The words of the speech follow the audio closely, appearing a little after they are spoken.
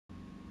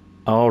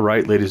All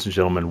right, ladies and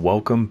gentlemen,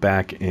 welcome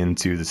back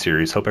into the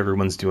series. Hope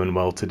everyone's doing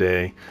well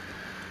today.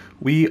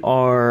 We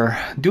are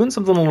doing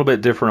something a little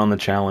bit different on the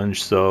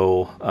challenge.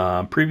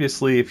 So,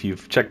 previously, if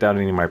you've checked out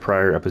any of my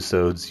prior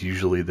episodes,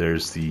 usually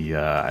there's the,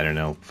 I don't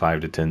know,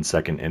 5 to 10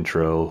 second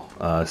intro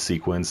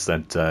sequence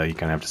that you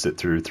kind of have to sit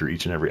through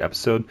each and every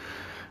episode.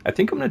 I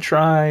think I'm going to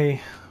try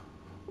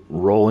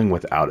rolling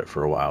without it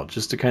for a while,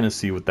 just to kind of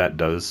see what that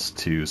does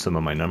to some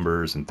of my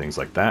numbers and things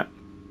like that.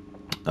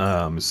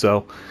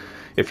 So,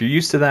 if you're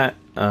used to that,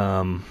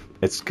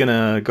 it's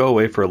gonna go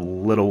away for a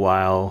little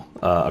while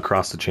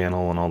across the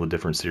channel and all the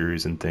different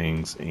series and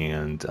things.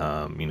 And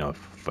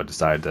if I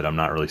decide that I'm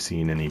not really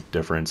seeing any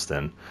difference,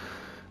 then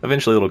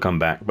eventually it'll come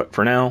back. But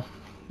for now,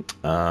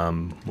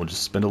 we'll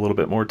just spend a little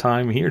bit more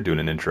time here doing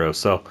an intro.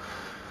 So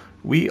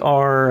we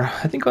are,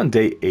 I think, on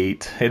day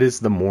 8. It is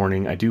the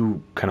morning. I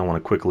do kind of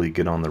want to quickly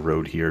get on the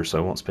road here, so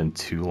I won't spend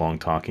too long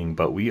talking.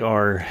 But we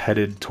are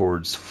headed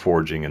towards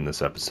forging in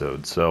this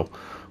episode. So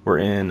we're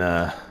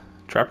in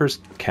Trapper's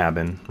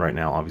cabin right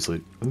now,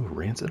 obviously. Ooh,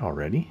 rancid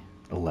already?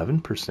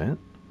 11%?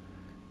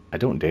 I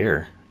don't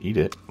dare eat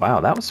it. Wow,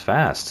 that was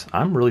fast.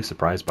 I'm really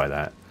surprised by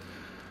that.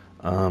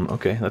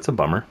 Okay, that's a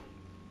bummer.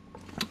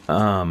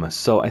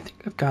 So I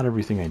think I've got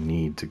everything I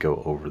need to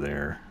go over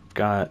there. I've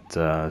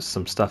got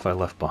some stuff I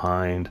left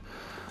behind.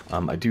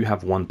 I do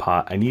have one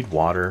pot. I need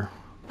water.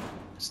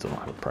 Still don't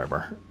have a pry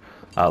bar.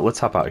 Let's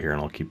hop out here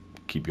and I'll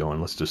keep going.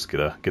 Let's just get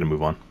a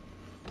move on.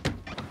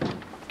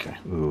 Okay.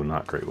 Ooh,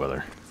 not great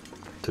weather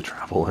to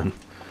travel in,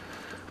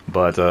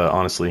 but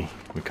honestly,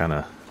 we kind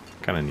of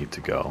need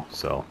to go.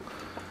 So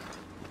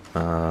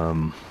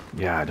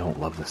yeah, I don't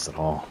love this at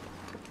all.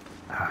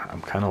 I'm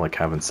kind of like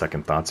having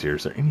second thoughts here.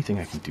 Is there anything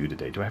I can do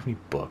today? Do I have any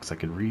books? I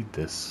could read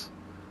this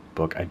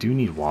book. I do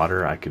need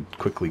water. I could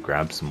quickly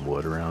grab some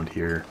wood around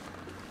here.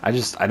 I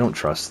don't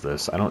trust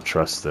this. I don't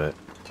trust that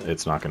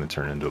it's not going to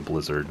turn into a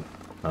blizzard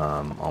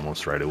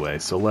almost right away.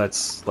 So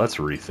let's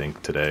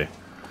rethink today.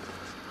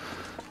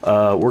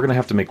 We're gonna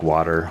have to make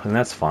water, and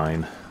that's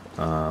fine.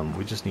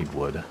 We just need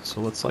wood, so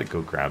let's like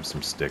go grab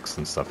some sticks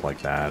and stuff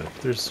like that.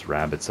 If there's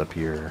rabbits up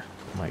here,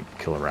 I might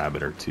kill a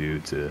rabbit or two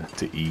to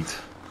eat.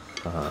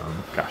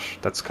 Gosh,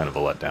 that's kind of a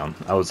letdown.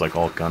 I was like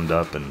all gunned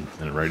up and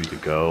ready to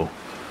go.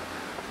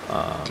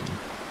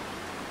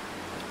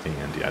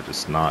 And yeah,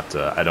 just not.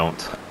 I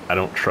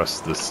don't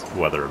trust this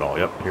weather at all.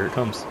 Yep, here it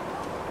comes.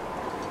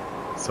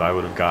 So I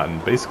would have gotten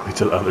basically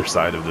to the other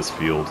side of this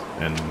field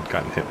and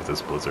gotten hit with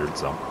this blizzard.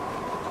 So.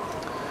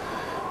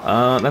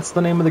 That's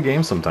the name of the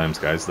game sometimes,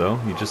 guys, though.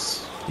 You have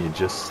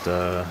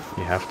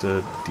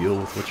to deal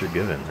with what you're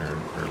given, or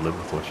live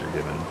with what you're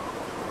given.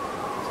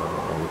 So,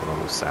 look at all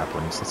those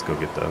saplings. Let's go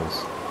get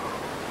those.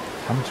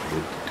 How much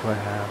wood do I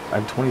have? I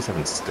have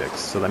 27 sticks,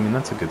 so I mean,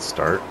 that's a good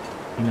start.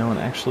 You know, and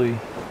actually,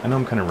 I know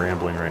I'm kind of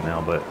rambling right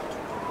now, but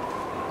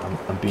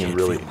I'm being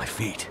really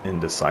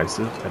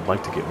indecisive. I'd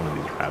like to get one of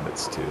these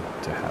rabbits, to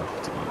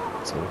have to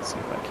eat. So let's see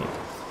if I can.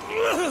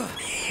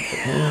 Get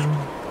him.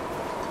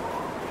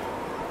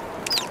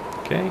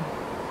 Okay,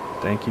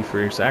 thank you for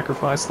your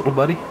sacrifice, little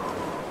buddy. Alright,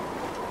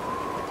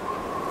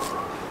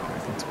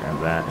 let's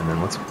grab that, and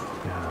then let's... do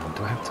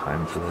I have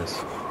time for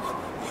this?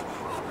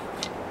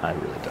 I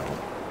really don't.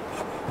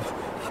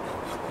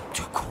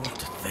 Too cold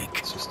to think.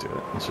 Let's just do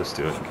it. Let's just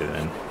do it and get it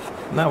in.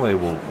 And that way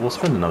we'll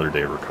spend another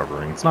day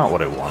recovering. It's not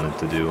what I wanted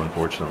to do,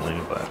 unfortunately,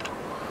 but...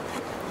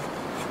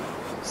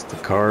 it's the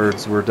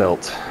cards were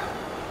dealt.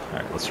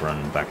 Alright, let's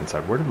run back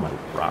inside. Where did my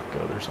rock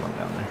go? There's one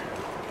down there.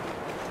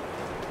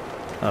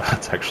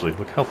 That's actually,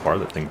 look how far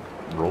that thing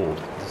rolled.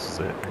 This is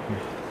it right here.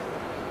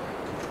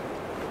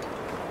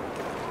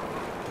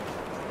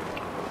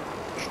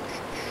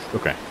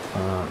 Okay.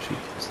 Shoot,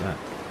 what's that?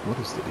 What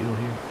is the deal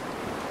here?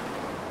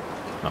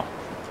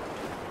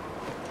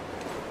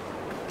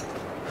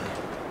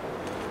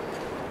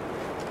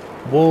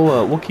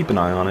 Oh. We'll keep an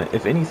eye on it.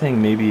 If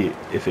anything, maybe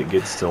if it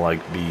gets to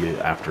like be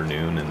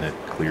afternoon and it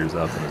clears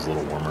up and is a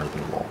little warmer,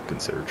 then we'll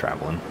consider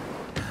traveling.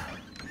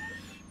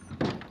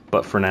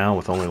 But for now,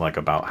 with only like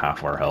about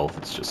half our health,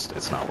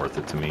 it's not worth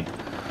it to me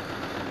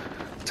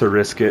to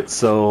risk it.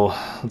 So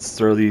let's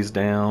throw these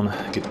down,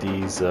 get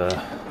these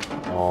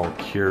all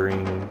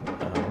curing.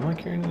 Am I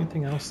curing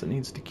anything else that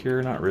needs to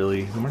cure? Not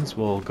really. We might as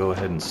well go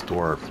ahead and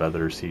store our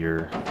feathers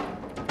here.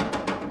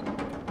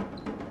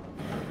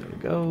 There we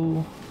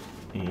go.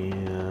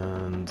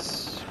 And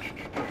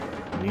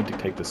I need to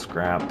take the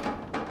scrap.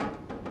 I'd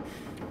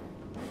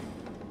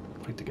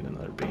like to get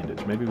another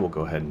bandage. Maybe we'll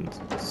go ahead and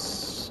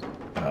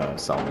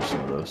salvage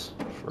some of those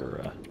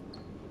for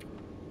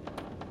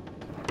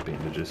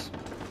bandages.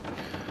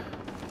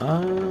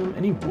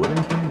 Any wood in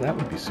here? That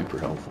would be super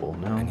helpful.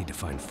 No. I need to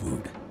find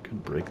food.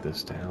 Could break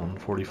this down.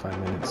 45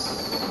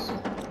 minutes.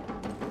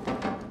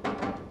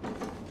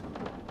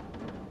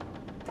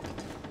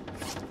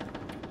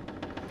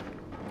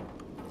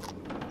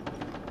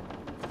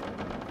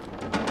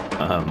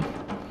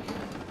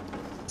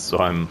 So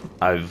I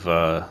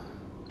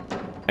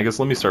guess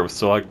let me start with,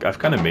 so I've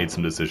kind of made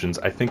some decisions.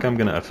 I think I'm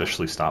going to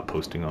officially stop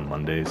posting on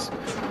Mondays.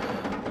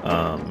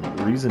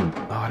 Reason,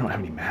 oh, I don't have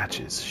any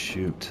matches.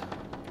 Shoot.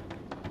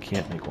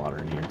 can't make water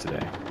in here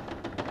today.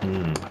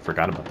 I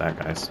forgot about that,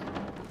 guys.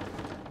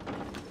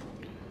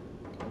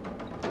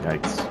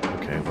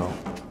 Yikes. Okay, well,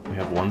 we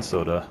have one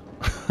soda.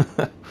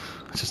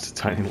 Just a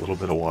tiny little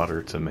bit of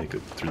water to make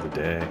it through the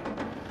day.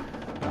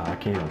 I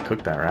can't even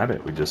cook that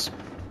rabbit we just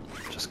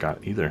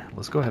got either.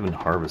 Let's go ahead and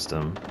harvest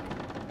him.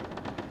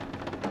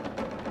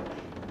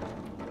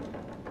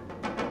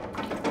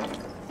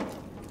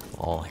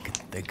 All I can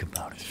think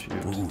about is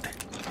food.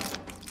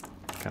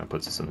 Kind of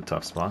puts us in a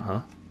tough spot,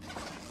 huh?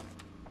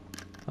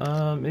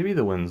 Maybe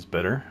the wind's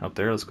better out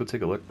there. Let's go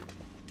take a look.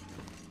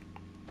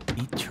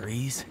 Eat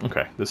trees?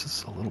 Okay, this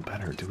is a little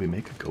better. Do we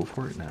make a go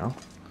for it now?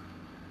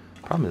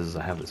 Problem is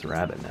I have this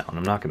rabbit now, and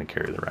I'm not going to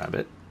carry the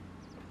rabbit.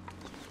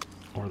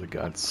 Or the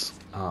guts.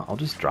 I'll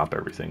just drop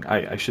everything.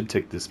 I should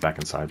take this back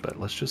inside, but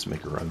let's just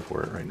make a run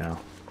for it right now.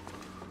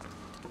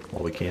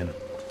 While we can.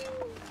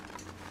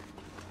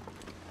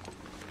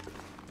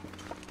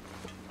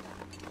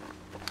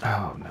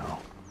 Oh, no.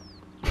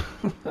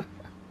 When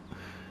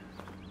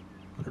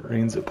it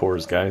rains, it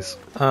pours, guys.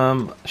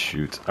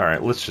 Shoot.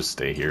 Alright, let's just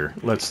stay here.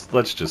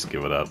 Let's just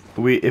give it up.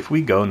 If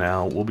we go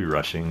now, we'll be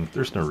rushing.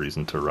 There's no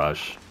reason to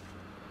rush.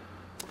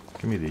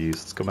 Give me these.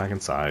 Let's go back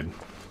inside.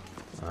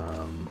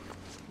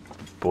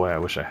 Boy, I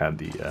wish I had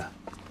the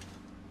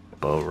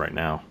bow right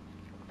now.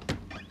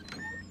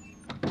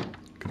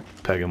 Could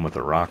peg him with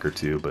a rock or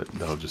two, but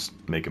that'll just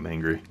make him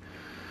angry.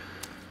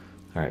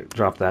 Alright,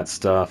 drop that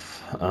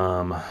stuff.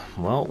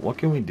 Well, what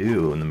can we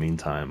do in the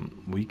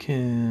meantime? We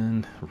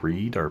can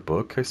read our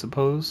book, I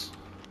suppose.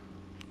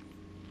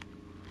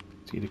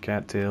 Eat a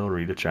cattail,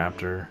 read a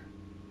chapter.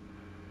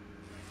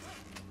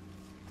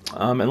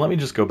 And let me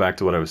just go back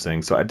to what I was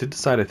saying. So I did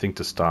decide, I think,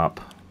 to stop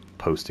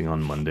posting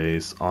on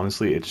Mondays.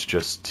 Honestly, it's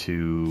just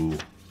too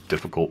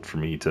difficult for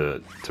me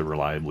to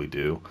reliably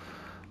do.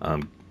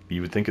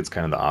 You would think it's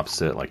kind of the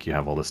opposite, like you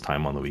have all this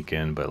time on the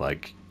weekend, but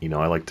like, you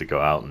know, I like to go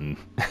out and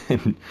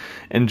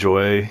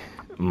enjoy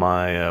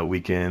my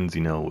weekends,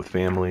 you know, with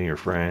family or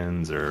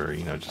friends, or,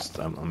 you know, just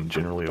I'm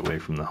generally away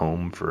from the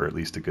home for at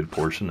least a good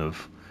portion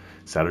of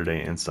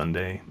Saturday and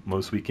Sunday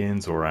most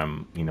weekends, or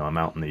I'm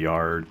out in the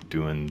yard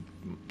doing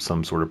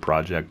some sort of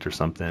project or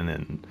something,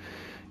 and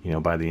you know,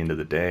 by the end of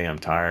the day I'm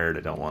tired,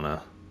 I don't want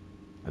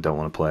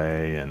to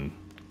play and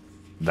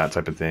that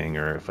type of thing,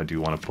 or if I do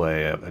want to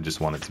play, I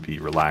just want it to be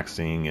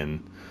relaxing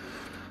and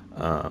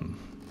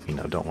you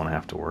know, don't want to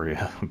have to worry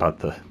about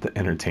the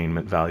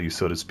entertainment value,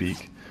 so to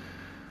speak.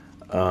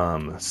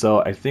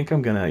 So I think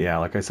I'm gonna, yeah,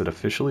 like I said,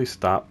 officially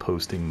stop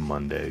posting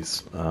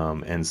Mondays.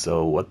 And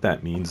so what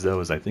that means though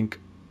is I think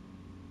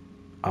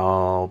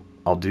I'll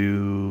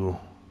do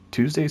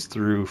Tuesdays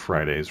through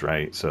Fridays,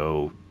 right?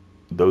 So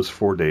those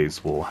 4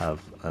 days will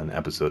have an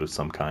episode of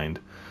some kind.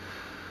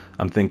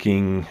 I'm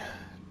thinking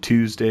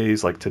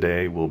Tuesdays, like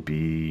today, will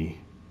be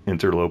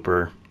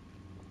Interloper.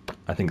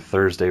 I think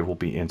Thursday will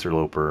be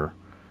Interloper.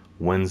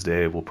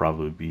 Wednesday will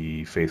probably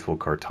be Faithful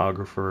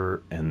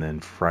Cartographer, and then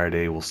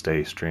Friday will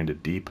stay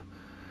Stranded Deep.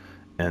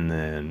 And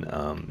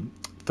then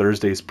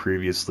Thursdays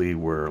previously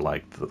were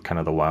like kind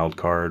of the wild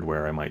card,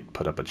 where I might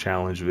put up a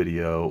challenge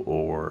video,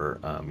 or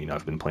you know,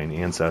 I've been playing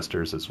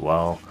Ancestors as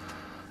well.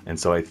 And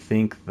so I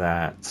think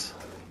that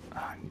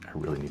I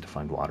really need to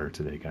find water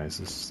today, guys.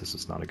 This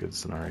is not a good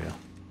scenario.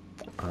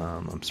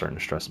 I'm starting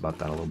to stress about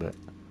that a little bit.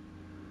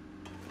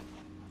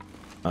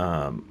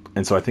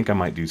 And so I think I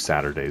might do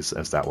Saturdays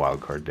as that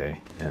wild card day,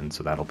 and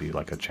so that'll be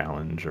like a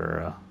challenge,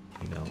 or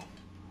you know,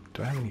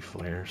 do I have any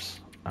flares?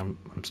 I'm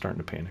starting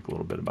to panic a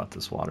little bit about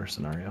this water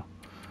scenario.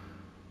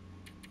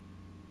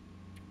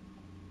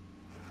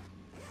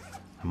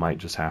 I might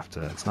just have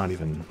to. It's not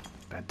even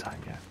bedtime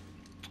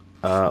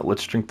yet.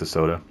 Let's drink the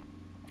soda.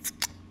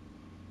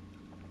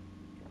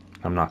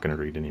 I'm not going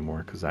to read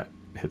anymore because that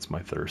hits my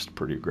thirst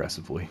pretty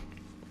aggressively.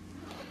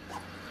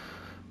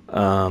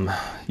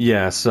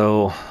 Yeah,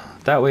 so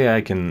that way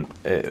I can,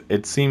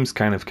 it seems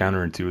kind of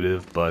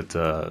counterintuitive,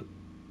 but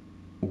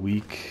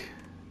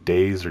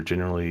weekdays are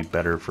generally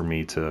better for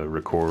me to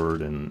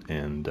record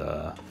and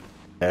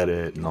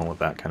edit and all of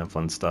that kind of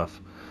fun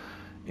stuff.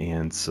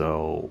 And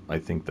so I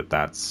think that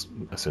that's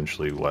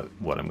essentially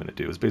what I'm going to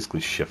do, is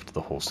basically shift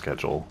the whole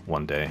schedule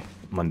one day.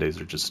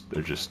 Mondays are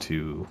just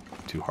too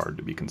hard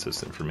to be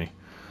consistent for me.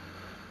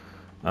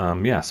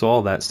 Yeah, so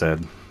all that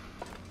said,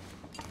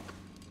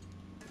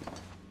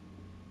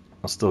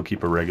 I'll still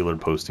keep a regular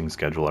posting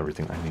schedule,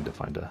 everything. I need to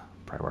find a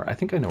prior. I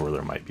think I know where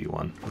there might be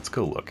one. Let's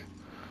go look.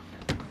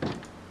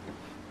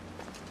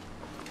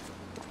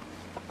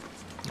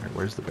 Alright,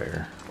 where's the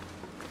bear?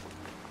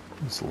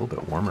 It's a little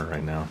bit warmer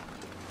right now.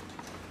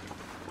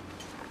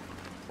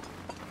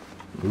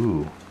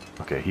 Ooh,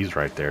 okay, he's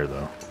right there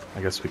though.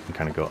 I guess we can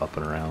kind of go up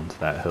and around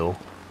that hill.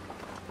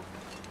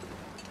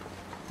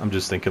 I'm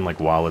just thinking, like,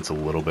 while it's a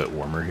little bit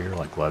warmer here,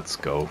 like, let's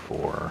go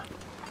for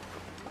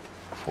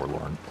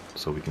Forlorn,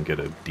 so we can get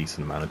a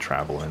decent amount of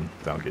travel in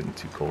without getting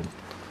too cold.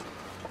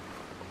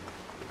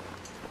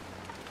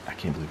 I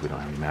can't believe we don't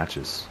have any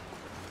matches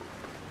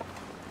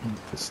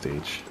at this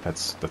stage.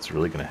 That's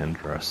really going to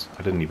hinder us.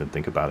 I didn't even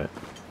think about it.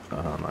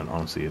 I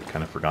honestly had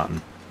kind of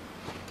forgotten.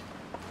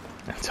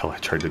 until I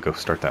tried to go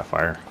start that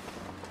fire.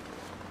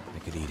 I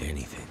could eat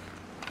anything.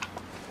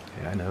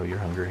 Yeah, I know, you're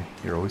hungry.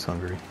 You're always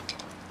hungry.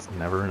 It's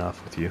never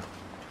enough with you.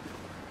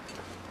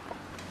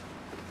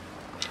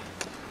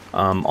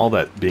 All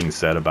that being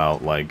said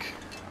about, like,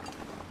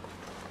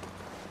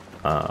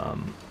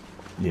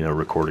 you know,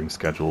 recording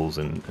schedules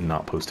and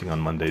not posting on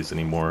Mondays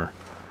anymore,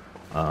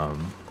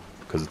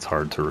 because it's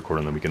hard to record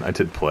on the weekend. I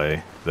did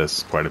play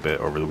this quite a bit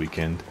over the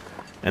weekend,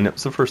 and it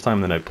was the first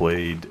time that I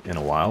played in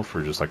a while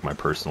for just like my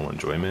personal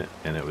enjoyment,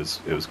 and it was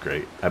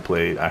great.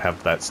 I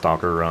have that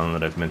Stalker run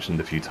that I've mentioned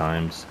a few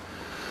times.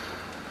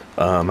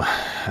 And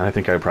I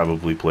think I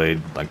probably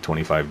played like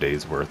 25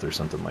 days worth or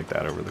something like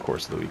that over the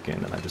course of the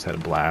weekend, and I just had a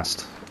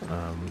blast.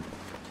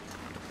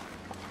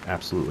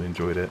 Absolutely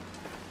enjoyed it.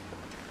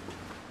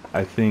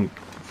 I think,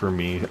 for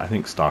me, I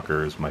think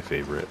Stalker is my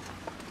favorite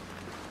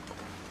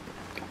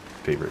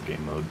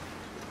game mode.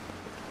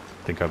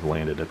 I think I've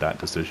landed at that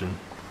decision.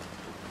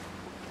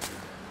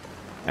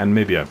 And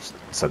maybe I've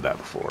said that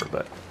before,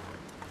 but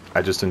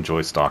I just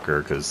enjoy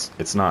Stalker because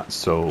it's not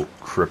so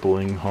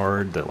crippling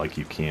hard that like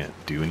you can't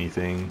do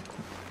anything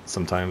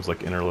sometimes,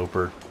 like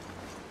Interloper.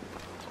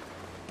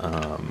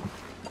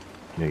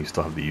 You know, you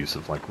still have the use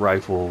of like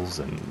rifles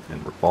and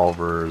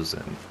revolvers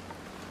and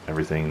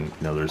everything. You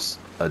know, there's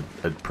a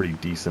pretty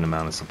decent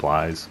amount of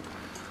supplies,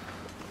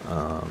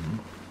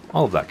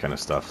 all of that kind of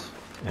stuff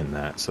in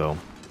that. So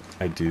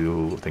I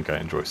do think I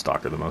enjoy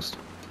Stalker the most.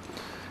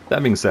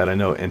 That being said, I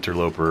know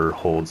Interloper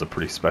holds a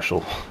pretty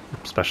special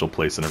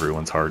place in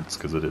everyone's hearts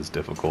because it is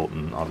difficult,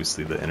 and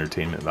obviously the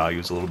entertainment value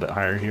is a little bit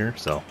higher here.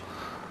 So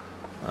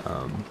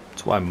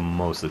that's why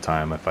most of the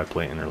time, if I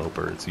play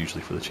Interloper, it's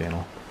usually for the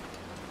channel.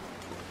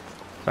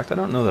 In fact, I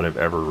don't know that I've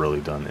ever really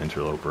done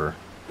Interloper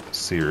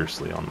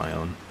seriously on my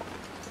own.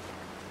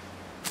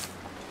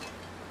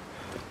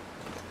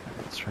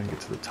 Let's try and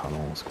get to the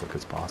tunnel as quick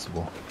as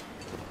possible.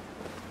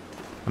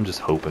 I'm just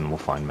hoping we'll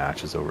find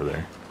matches over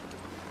there,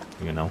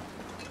 you know?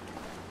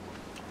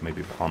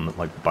 Maybe on the,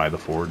 like, by the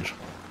forge.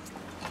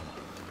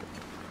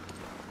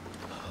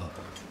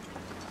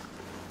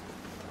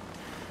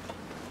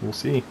 We'll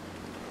see.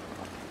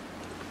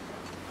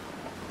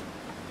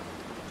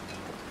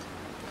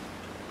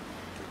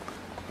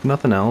 If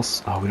nothing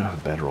else... Oh, we don't have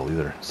a bedroll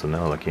either, so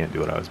no, I can't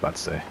do what I was about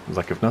to say. It was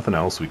like, if nothing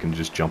else, we can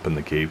just jump in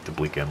the cave to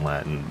Bleak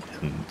Inlet and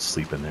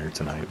sleep in there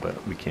tonight,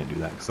 but we can't do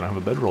that because I don't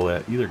have a bedroll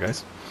yet either,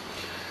 guys.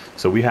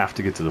 So we have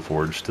to get to the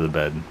forge, to the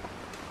bed,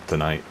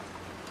 tonight.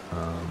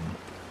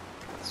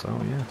 So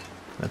yeah,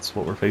 that's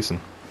what we're facing.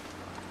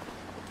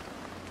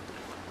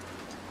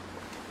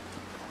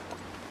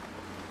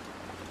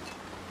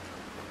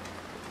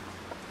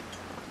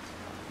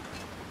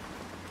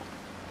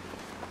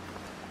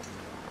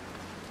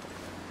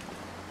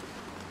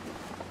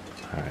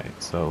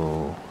 Alright,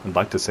 so I'd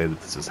like to say that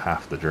this is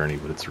half the journey,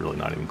 but it's really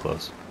not even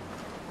close.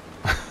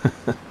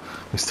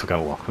 We still got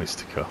a long ways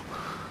to go.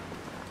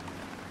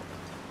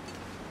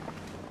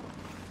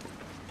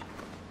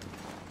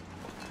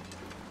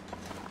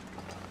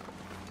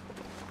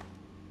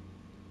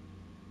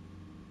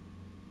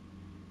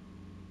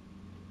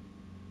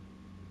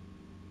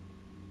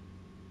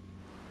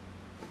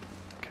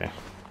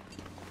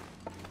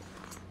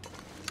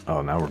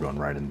 Oh, now we're going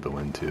right into the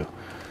wind too.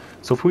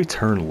 So if we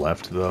turn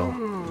left though,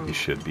 we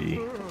should be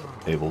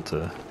able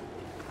to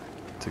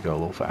go a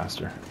little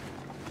faster.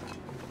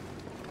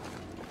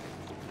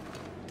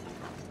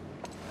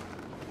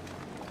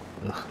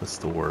 Ugh, that's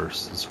the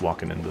worst, just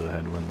walking into the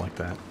headwind like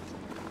that.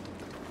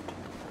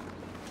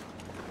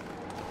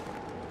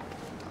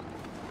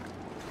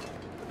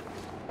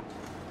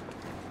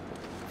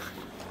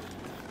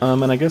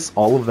 And I guess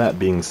all of that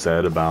being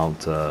said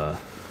about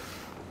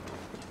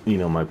you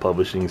know, my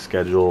publishing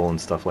schedule and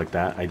stuff like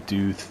that, I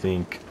do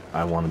think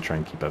I want to try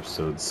and keep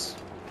episodes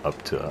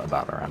up to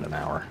about around an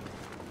hour.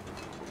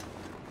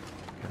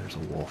 Okay, there's a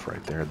wolf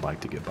right there. I'd like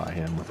to get by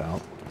him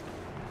without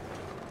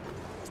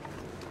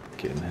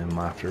getting him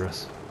after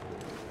us.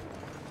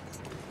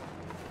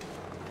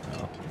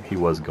 Oh, he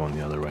was going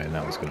the other way, and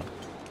that was gonna...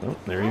 Oh,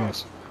 there he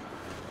was.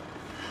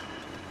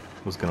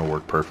 Was gonna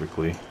work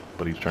perfectly,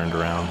 but he turned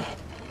around.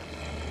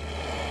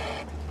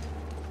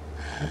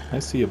 I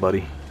see you,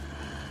 buddy.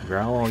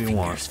 Growl all you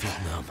want.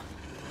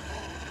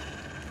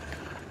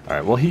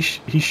 Alright, well he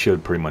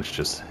should pretty much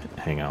just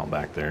hang out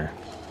back there,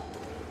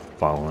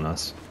 following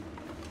us.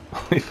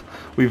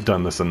 We've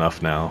done this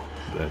enough now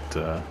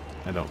that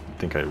I don't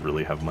think I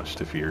really have much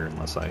to fear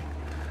unless I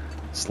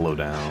slow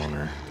down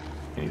or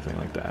anything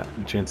like that.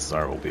 And chances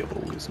are we'll be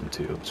able to lose him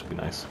too, which would be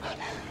nice.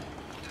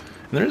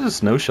 And there's a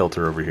snow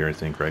shelter over here, I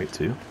think, right,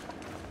 too?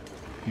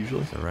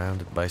 Usually.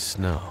 Surrounded by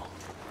snow,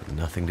 with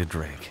nothing to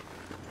drink.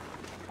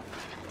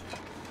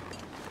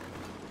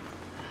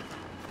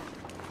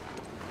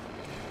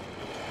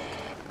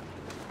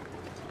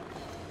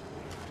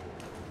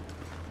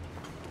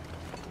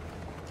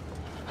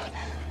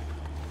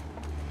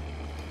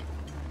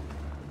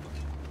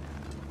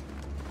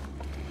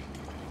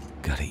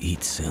 Gotta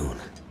eat soon.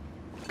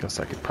 Guess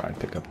I could probably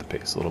pick up the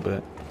pace a little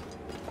bit.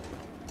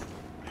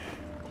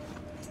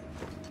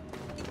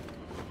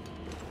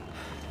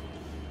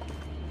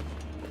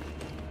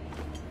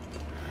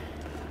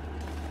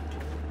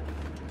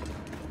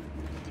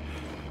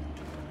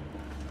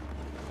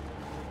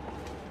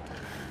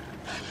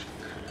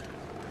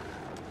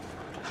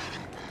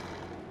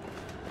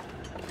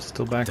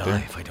 still back die there.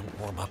 if I don't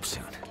warm up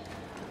soon.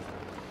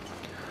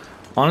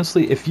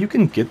 Honestly, if you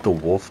can get the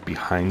wolf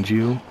behind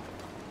you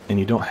and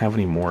you don't have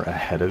any more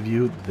ahead of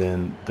you,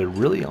 then they're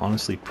really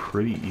honestly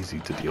pretty easy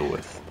to deal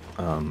with.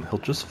 He'll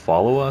just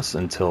follow us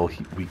until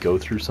we go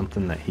through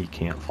something that he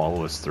can't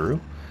follow us through,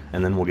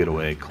 and then we'll get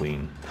away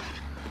clean.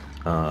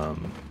 So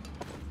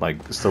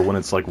when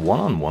it's like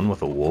one-on-one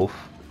with a wolf,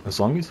 as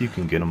long as you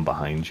can get him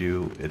behind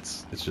you,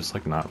 it's just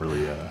like not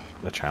really a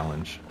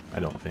challenge,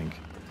 I don't think.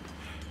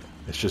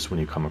 It's just when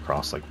you come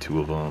across like two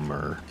of them,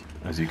 or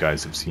as you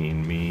guys have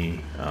seen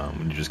me,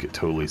 when you just get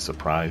totally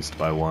surprised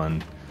by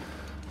one,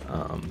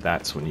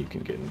 that's when you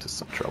can get into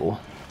some trouble.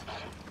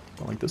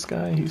 But like this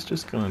guy, he's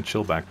just gonna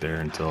chill back there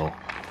until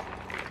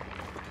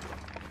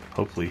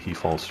hopefully he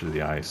falls through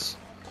the ice.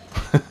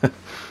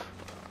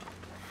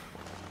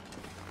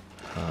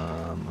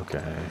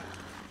 Okay.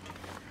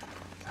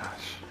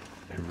 Gosh,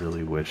 I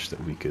really wish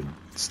that we could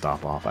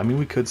stop off. I mean,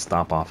 we could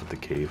stop off at the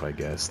cave, I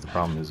guess. The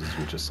problem is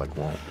we just like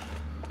won't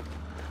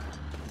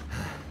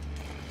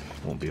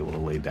be able to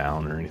lay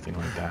down or anything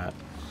like that.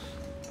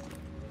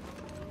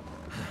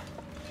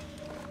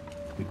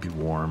 We'd be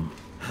warm.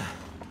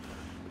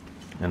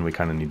 And we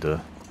kind of need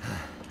to...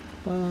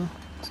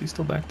 is he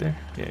still back there?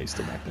 Yeah, he's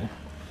still back there.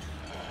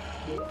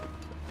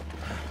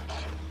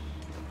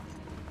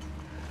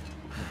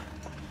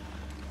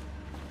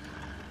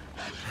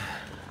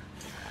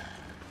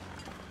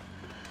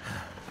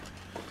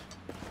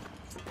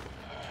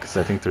 Because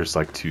I think there's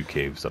like two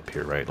caves up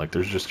here, right? Like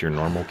there's just your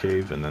normal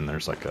cave, and then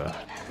there's like a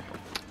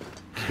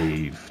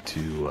cave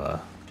to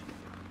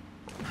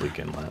Bleak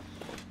Inlet.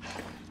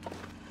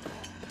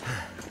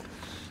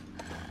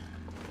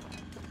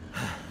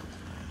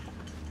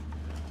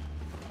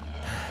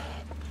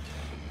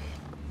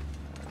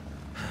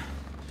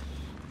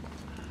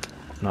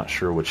 Not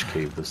sure which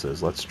cave this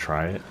is. Let's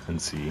try it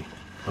and see.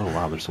 Oh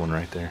wow, there's one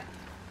right there.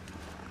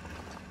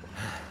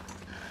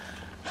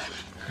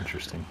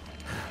 Interesting.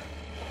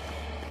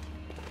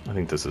 I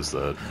think this is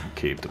the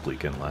cave to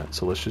Bleak Inlet,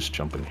 so let's just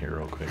jump in here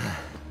real quick.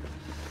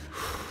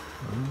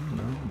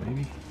 No,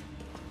 maybe?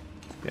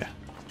 Yeah.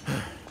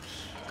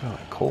 God,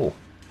 coal.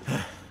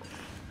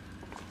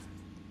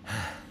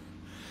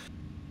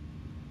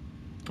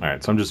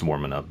 Alright, so I'm just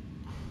warming up.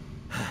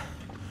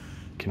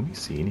 Can we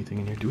see anything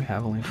in here? Do we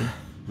have a lantern?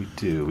 We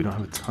do. We don't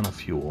have a ton of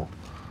fuel.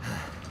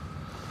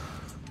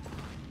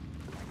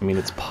 I mean,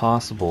 it's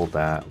possible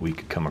that we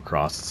could come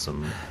across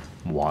some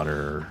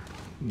water,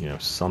 you know,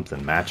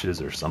 something,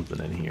 matches or something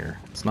in here.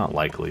 It's not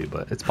likely,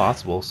 but it's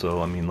possible.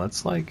 So, I mean,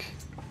 let's like...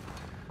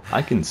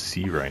 I can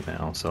see right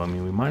now, so I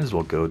mean, we might as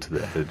well go to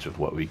the edge of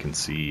what we can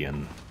see,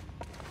 and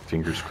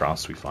fingers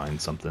crossed we find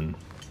something.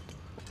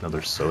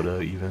 Another soda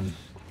even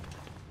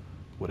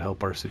would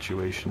help our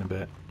situation a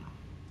bit.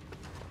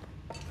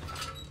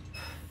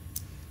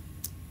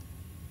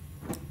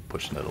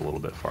 Pushing it a little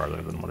bit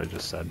farther than what I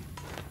just said.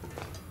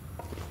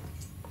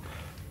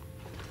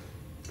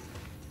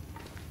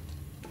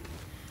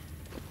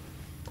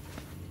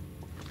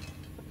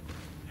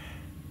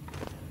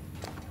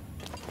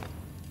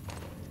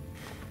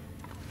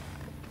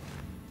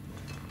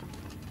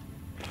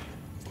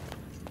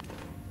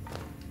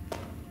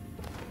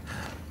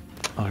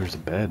 Oh, here's a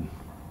bed.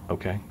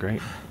 Okay,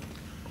 great.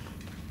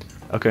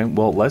 Okay,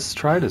 well, let's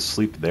try to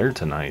sleep there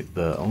tonight.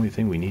 The only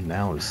thing we need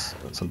now is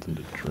something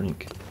to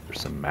drink.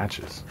 There's some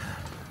matches.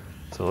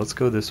 So let's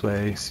go this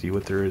way, see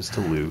what there is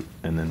to loot,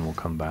 and then we'll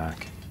come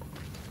back.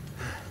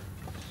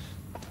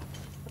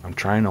 I'm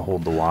trying to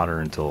hold the water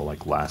until,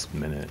 like, last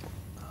minute.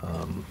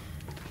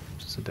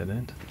 Is this a dead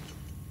end?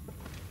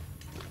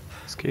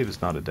 This cave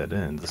is not a dead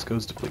end. This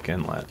goes to Bleak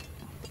Inlet.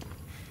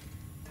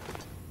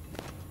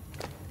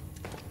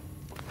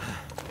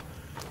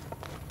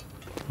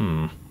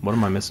 What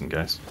am I missing,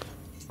 guys?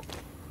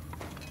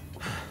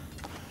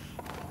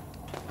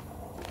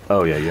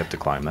 Oh yeah, you have to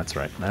climb. That's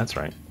right. That's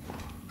right.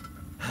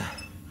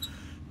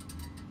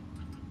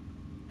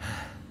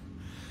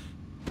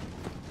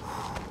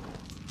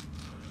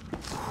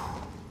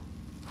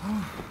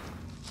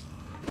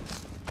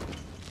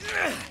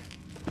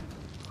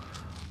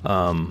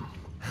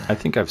 I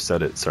think I've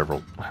said it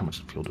several... How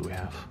much fuel do we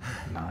have?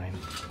 9.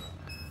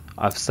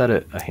 I've said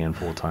it a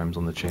handful of times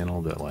on the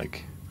channel that,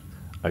 like,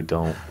 I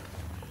don't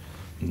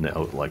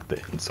know, like,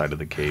 the inside of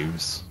the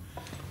caves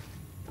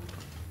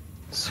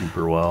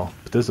super well.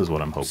 But this is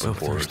what I'm hoping So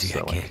for. thirsty, So,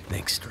 I like, can't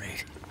think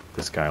straight.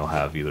 this guy will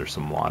have either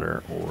some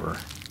water or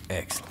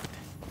Excellent.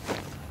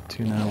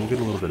 tuna. We'll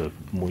get a little bit of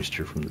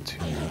moisture from the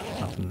tuna.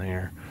 Nothing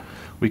there.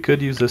 We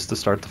could use this to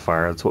start the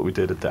fire. That's what we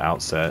did at the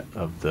outset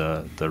of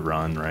the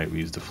run, right? We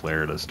used a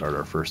flare to start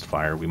our first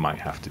fire. We might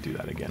have to do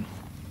that again.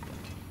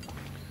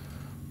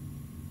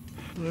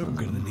 I'm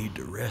gonna need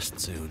to rest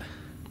soon.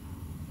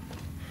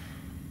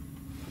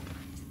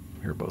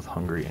 We're both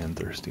hungry and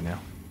thirsty now.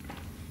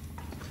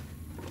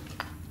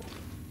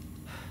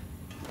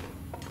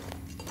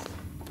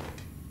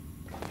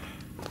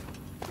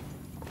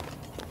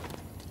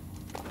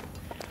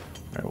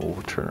 Alright, well,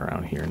 we'll turn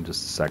around here in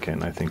just a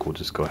second. I think we'll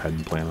just go ahead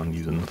and plan on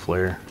using the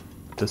flare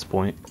at this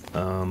point.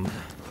 Kind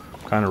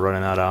kind of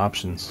running out of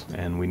options,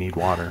 and we need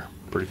water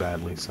pretty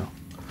badly. So, all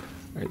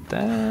right,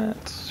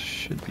 that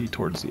should be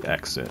towards the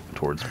exit,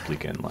 towards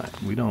Bleak Inlet.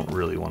 We don't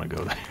really want to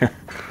go there.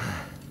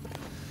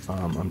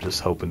 I'm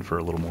just hoping for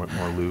a little more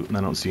loot, and I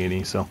don't see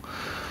any. So,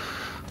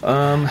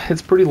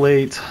 it's pretty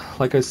late.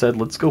 Like I said,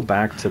 let's go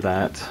back to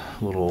that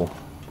little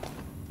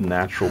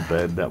natural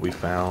bed that we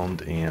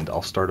found, and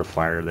I'll start a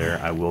fire there.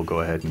 I will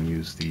go ahead and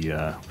use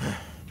the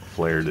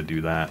flare to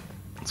do that.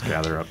 Let's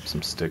gather up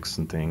some sticks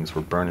and things.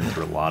 We're burning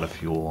through a lot of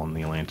fuel on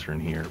the lantern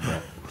here,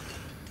 but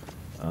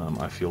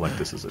I feel like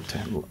this is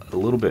a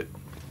little bit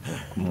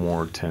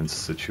more tense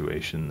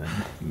situation than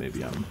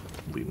maybe I'm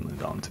leading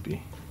it on to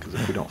be. Because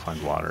if we don't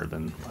find water,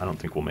 then I don't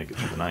think we'll make it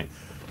through the night.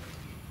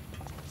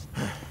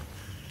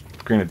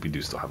 Granted, we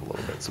do still have a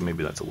little bit, so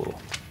maybe that's a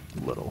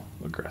little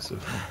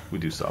aggressive. We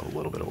do still have a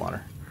little bit of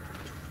water.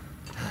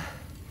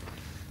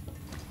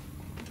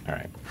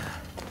 Alright.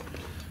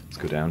 Let's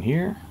go down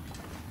here.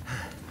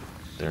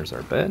 There's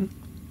our bed.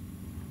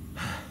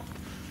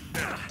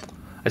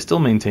 I still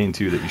maintain,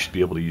 too, that you should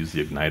be able to use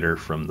the igniter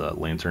from the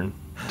lantern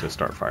to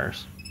start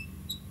fires.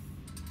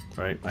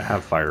 Right? I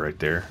have fire right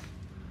there.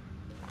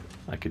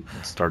 I could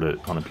start it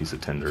on a piece of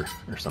tinder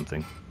or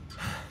something.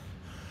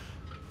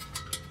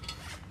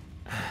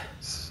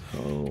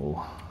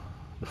 So,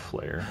 the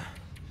flare.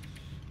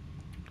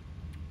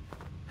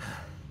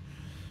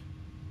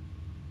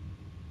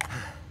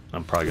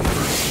 I'm probably going to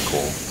burn some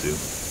coal, too.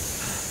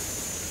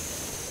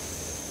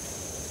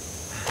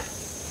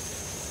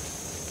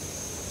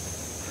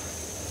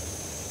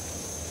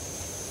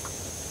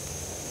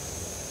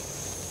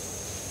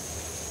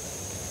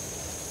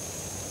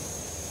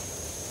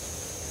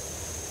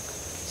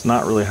 It's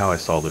not really how I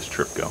saw this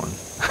trip going,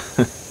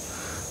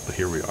 but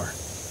here we are.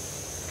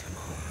 Come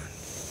on.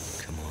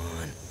 Come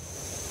on.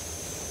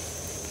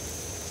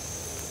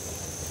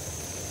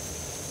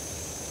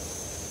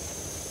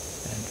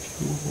 And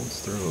fuel,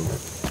 let's throw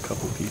a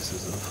couple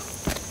pieces of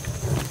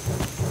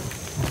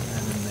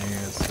that in there.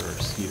 Let's throw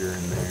our cedar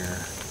in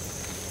there.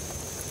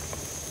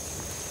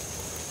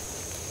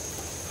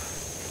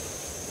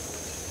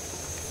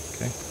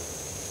 Okay,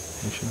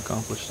 mission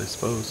accomplished, I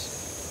suppose.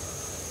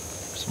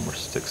 Some more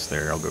sticks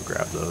there. I'll go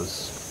grab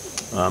those.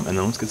 And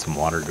then let's get some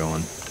water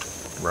going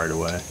right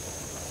away.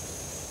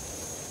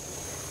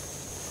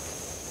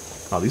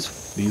 Oh, these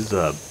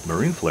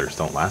marine flares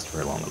don't last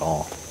very long at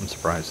all. I'm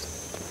surprised.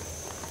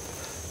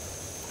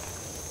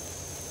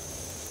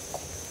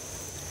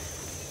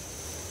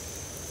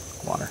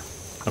 Water.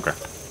 Okay.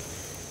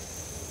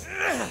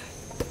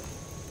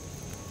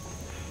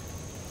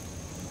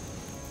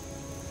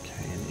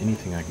 Okay, and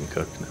anything I can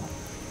cook now.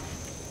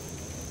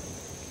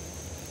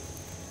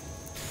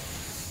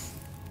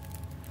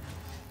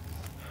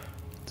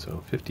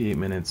 So 58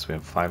 minutes, we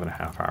have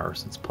 5.5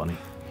 hours, that's plenty.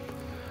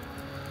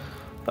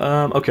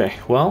 Okay,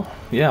 well,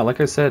 yeah, like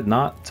I said,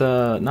 not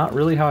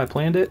really how I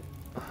planned it,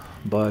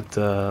 but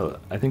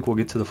I think we'll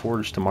get to the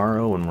forge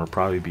tomorrow, and we'll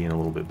probably be in a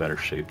little bit better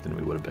shape than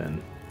we would have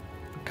been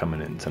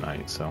coming in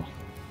tonight, so.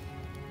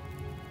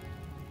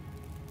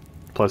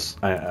 Plus,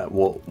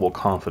 we'll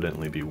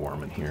confidently be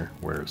warm in here,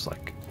 whereas,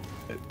 like,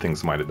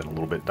 things might have been a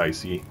little bit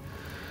dicey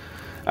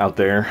out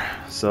there.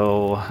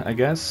 So, I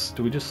guess,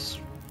 do we just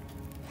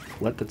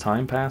let the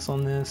time pass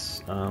on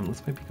this?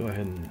 Let's maybe go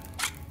ahead and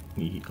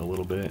eat a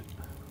little bit.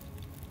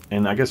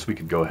 And I guess we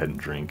could go ahead and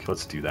drink.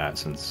 Let's do that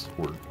since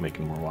we're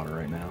making more water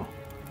right now.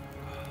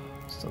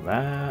 So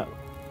that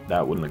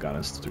wouldn't have got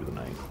us through the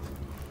night.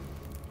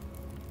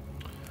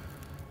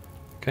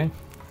 Okay.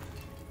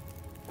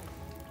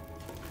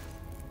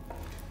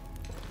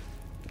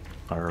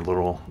 Our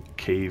little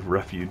cave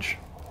refuge.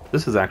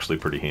 This is actually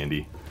pretty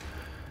handy.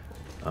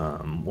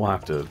 We'll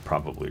have to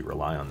probably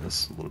rely on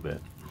this a little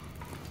bit.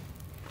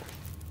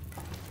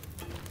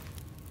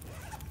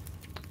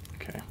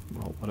 Okay,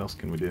 well, what else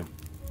can we do?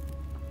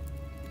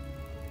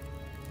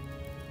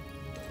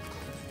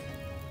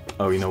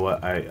 Oh, you know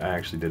what I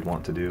actually did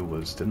want to do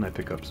was, didn't I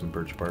pick up some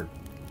birch bark?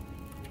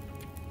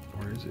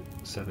 Where is it?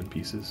 7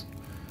 pieces.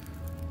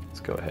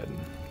 Let's go ahead and...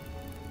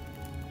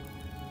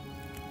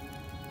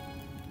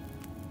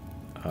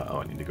 oh,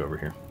 I need to go over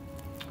here.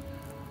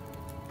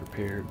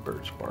 Prepared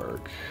birch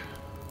bark.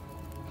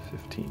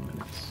 15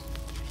 minutes.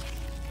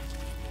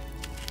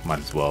 Might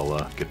as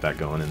well get that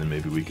going, and then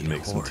maybe we can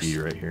make some tea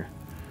right here.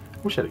 I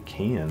wish I had a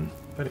can.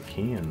 If I had a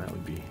can, that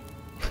would be...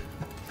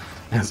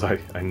 As I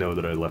know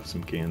that I left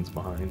some cans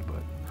behind,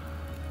 but...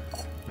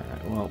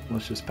 Alright, well,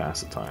 let's just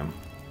pass the time.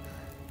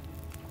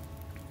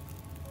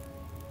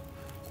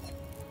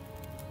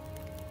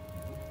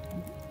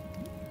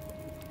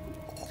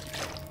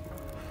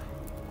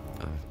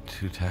 I'm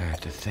too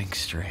tired to think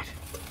straight.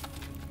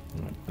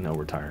 I know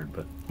we're tired,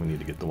 but we need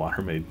to get the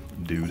water made,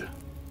 dude.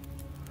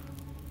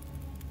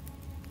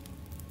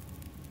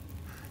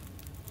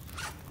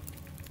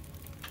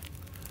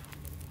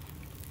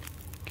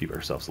 Keep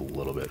ourselves a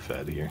little bit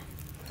fed here.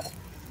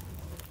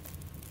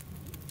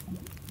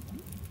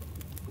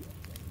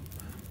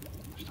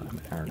 There's time,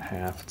 an hour and a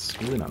half. It's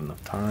really not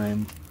enough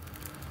time.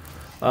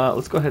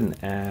 Let's go ahead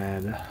and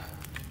add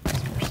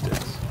some more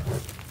sticks.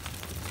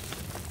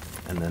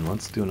 And then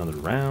let's do another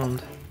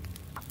round.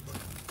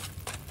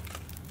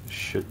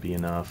 Should be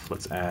enough.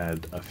 Let's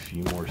add a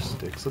few more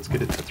sticks. Let's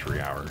get it to 3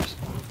 hours.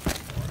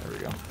 There we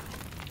go.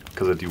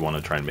 Because I do want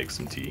to try and make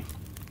some tea.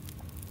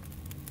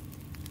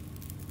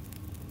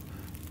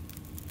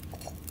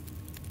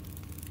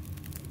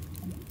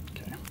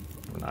 Okay,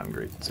 we're not in a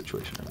great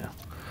situation right now.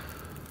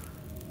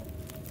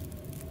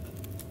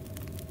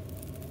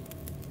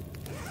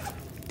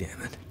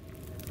 Damn it.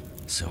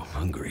 So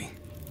hungry.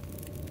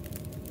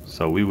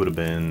 So we would have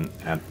been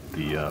at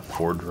the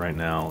forge right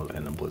now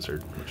in a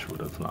blizzard, which would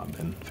have not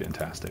been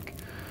fantastic.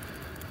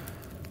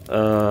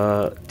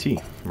 Tea,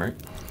 right?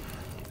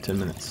 10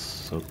 minutes,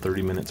 so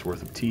 30 minutes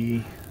worth of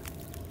tea.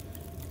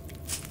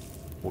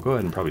 We'll go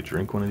ahead and probably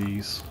drink one of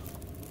these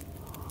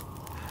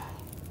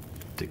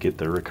to get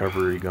the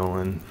recovery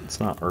going. It's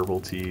not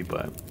herbal tea,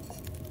 but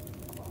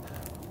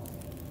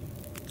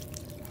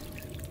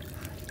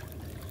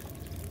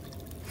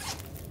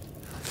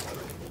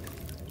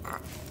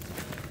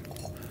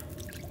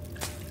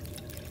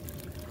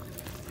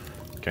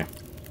okay.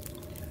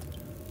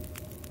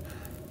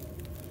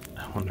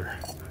 I wonder,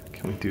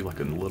 can we do like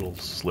a little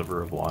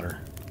sliver of water?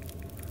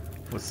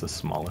 What's the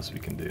smallest we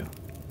can do?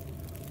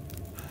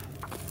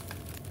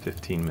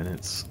 15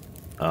 minutes.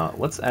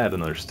 Let's add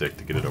another stick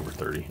to get it over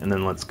 30, and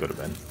then let's go to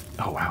bed.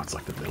 Oh wow, it's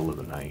like the middle of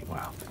the night.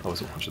 Wow, I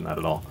wasn't watching that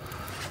at all.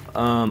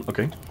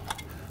 Okay.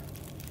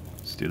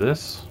 Let's do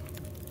this.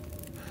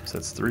 So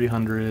that's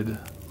 300.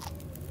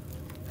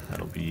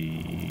 That'll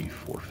be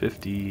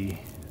 450,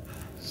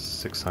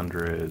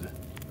 600.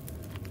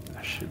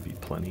 That should be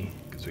plenty,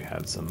 because we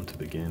had some to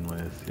begin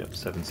with. Yep,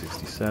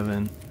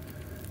 767.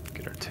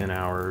 Get our 10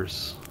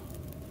 hours.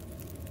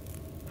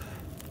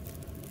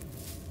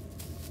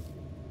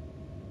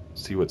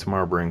 See what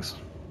tomorrow brings.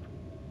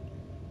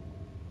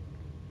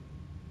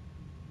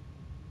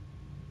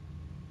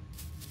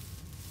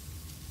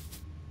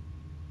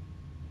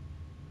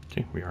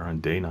 Okay, we are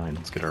on day 9.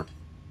 Let's get our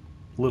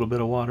little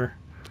bit of water.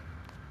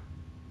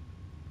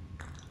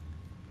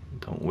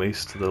 Don't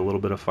waste the little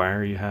bit of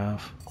fire you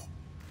have.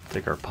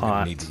 Take our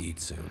pot. We need to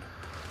eat soon.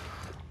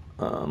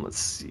 Let's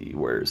see,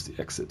 where's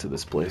the exit to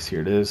this place?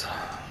 Here it is.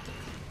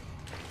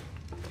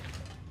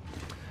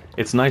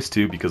 It's nice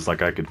too because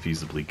like I could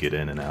feasibly get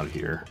in and out of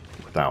here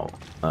without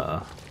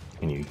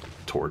any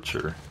torch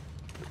or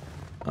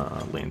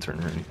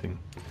lantern or anything.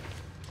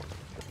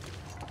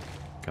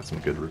 Got some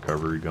good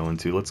recovery going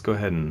too. Let's go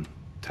ahead and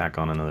tack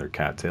on another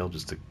cattail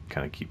just to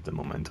kind of keep the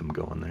momentum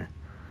going there.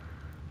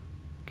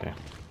 Okay.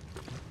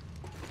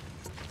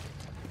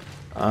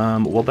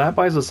 Well, that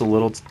buys us a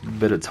little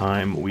bit of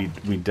time. We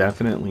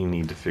definitely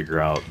need to figure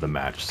out the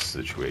match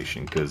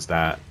situation, because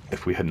that,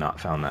 if we had not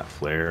found that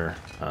flare,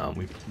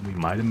 we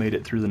might have made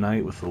it through the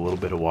night with a little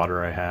bit of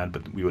water I had,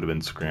 but we would have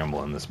been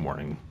scrambling this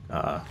morning,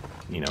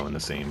 you know, in the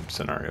same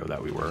scenario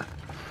that we were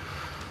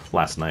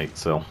last night.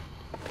 So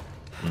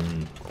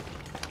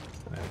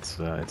it's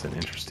an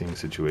interesting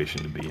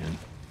situation to be in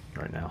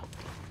right now.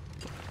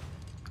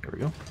 Here we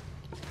go.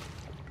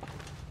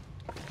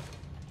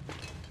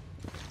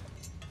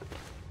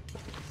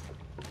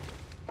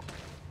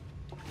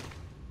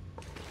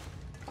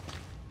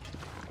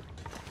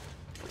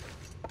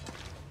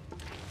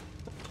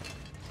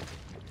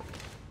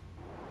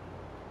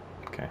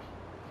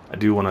 I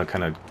do want to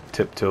kind of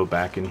tiptoe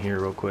back in here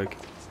real quick,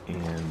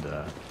 and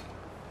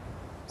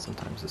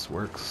sometimes this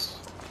works.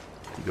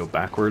 You go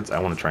backwards. I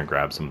want to try and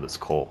grab some of this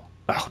coal.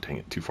 Oh, dang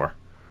it, too far.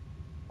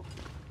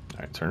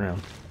 Alright, turn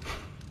around.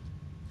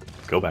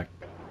 Go back.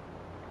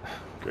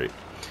 Great.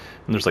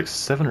 And there's like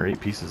 7 or 8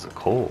 pieces of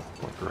coal,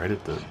 like right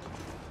at the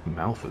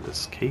mouth of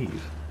this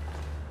cave.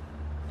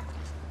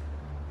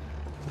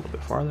 A little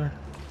bit farther.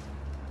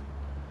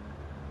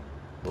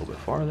 A little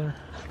bit farther.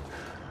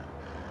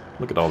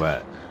 Look at all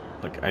that.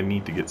 Like, I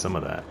need to get some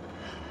of that.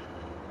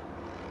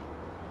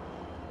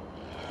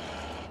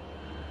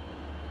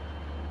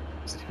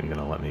 Is it even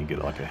gonna let me get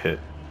like a hit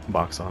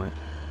box on it?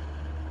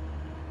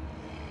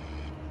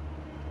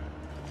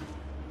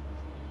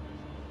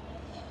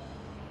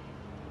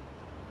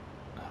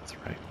 That's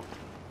right.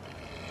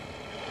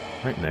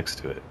 Right next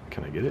to it.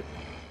 Can I get it?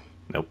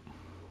 Nope.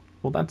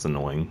 Well, that's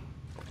annoying.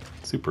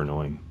 Super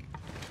annoying.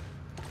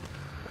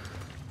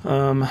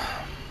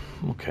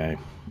 Okay.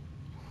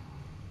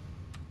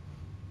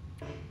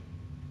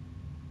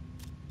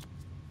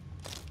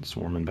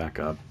 Swarming back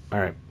up.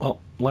 Alright,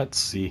 well, let's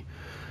see.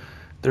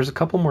 There's a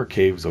couple more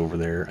caves over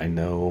there, I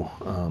know.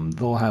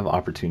 They'll have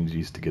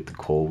opportunities to get the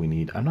coal we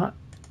need. I'm not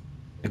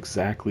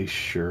exactly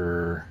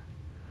sure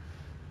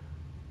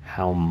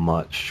how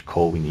much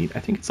coal we need. I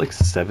think it's like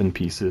 7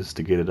 pieces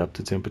to get it up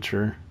to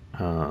temperature.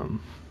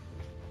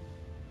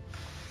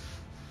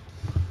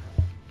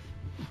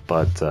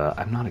 But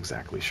I'm not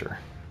exactly sure.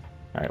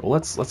 Alright, well,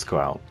 let's go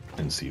out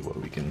and see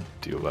what we can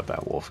do about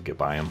that wolf and get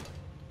by him.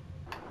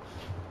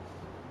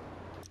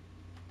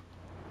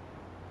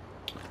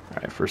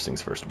 Alright, first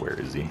things first, where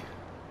is he?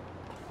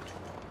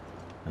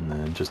 And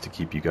then just to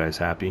keep you guys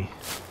happy,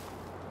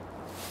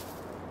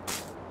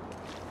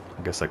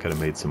 I guess I could have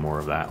made some more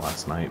of that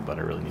last night, but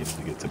I really needed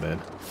to get to bed.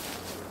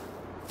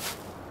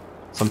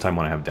 sometime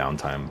when I have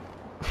downtime,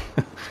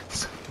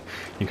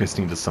 you guys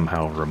need to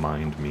somehow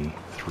remind me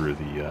through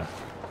the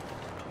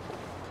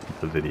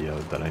video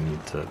that I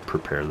need to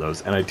prepare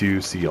those. And I do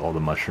see all the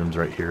mushrooms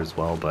right here as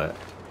well, but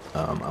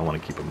I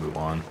want to keep a move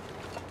on.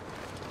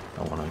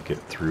 I want to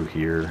get through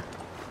here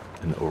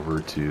and over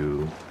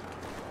to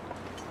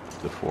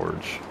the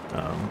forge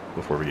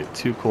before we get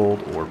too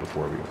cold or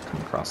before we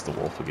come across the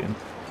wolf again.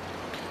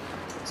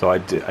 So I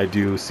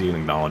do see and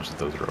acknowledge that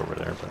those are over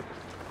there, but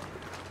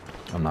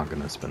I'm not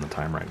going to spend the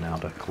time right now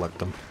to collect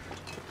them.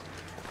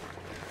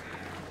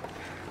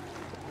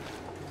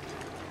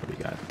 What do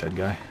you got? Dead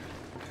guy?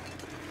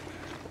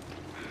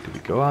 Do we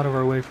go out of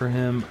our way for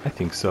him? I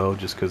think so,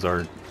 just because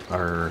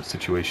our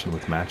situation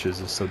with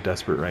matches is so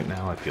desperate right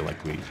now. I feel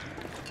like we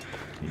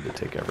need to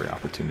take every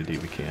opportunity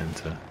we can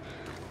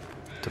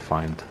to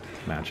find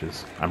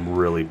matches. I'm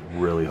really,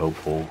 really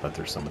hopeful that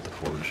there's some at the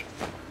forge.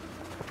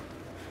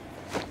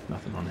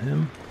 Nothing on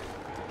him.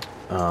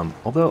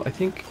 Although I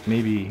think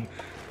maybe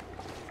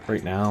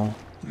right now,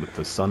 with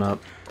the sun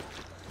up,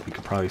 we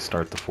could probably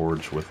start the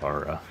forge with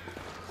our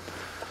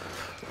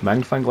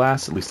magnifying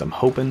glass. At least I'm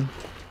hoping.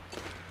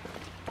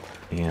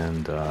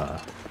 And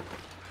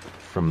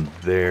from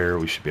there,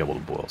 we should be able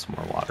to boil some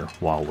more water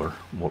while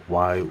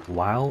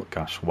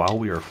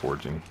we are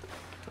forging.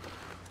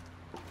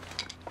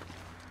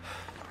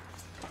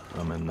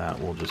 And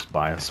that will just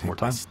buy us more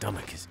time. My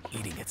stomach is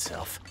eating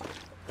itself.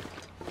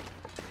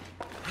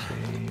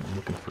 Okay, I'm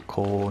looking for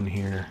coal in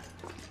here.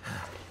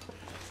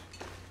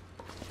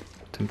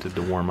 Tempted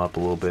to warm up a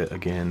little bit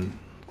again.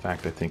 In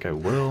fact, I think I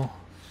will.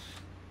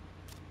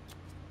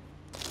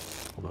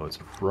 Although it's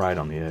right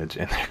on the edge,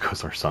 and there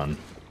goes our sun.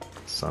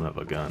 Son of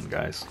a gun,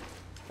 guys.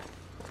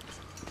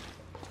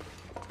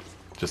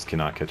 Just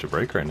cannot catch a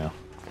break right now.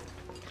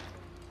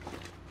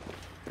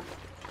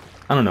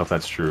 I don't know if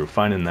that's true.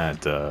 Finding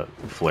that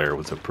flare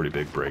was a pretty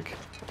big break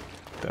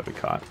that we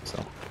caught.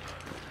 So,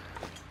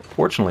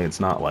 fortunately, it's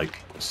not like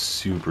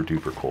super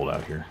duper cold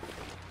out here.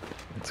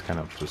 It's kind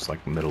of just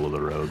like middle of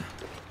the road.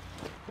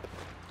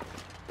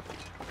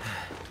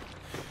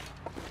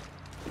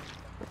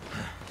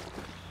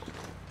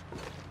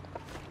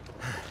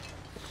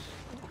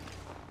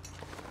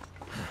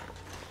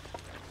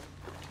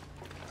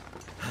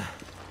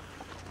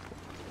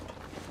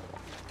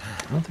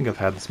 I don't think I've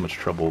had this much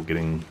trouble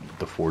getting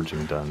the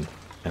forging done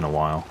in a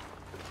while.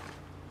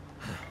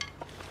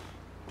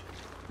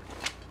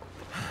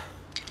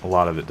 A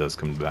lot of it does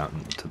come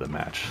down to the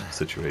match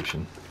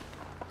situation.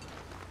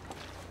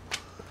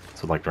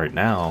 So like right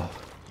now,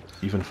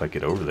 even if I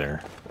get over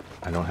there,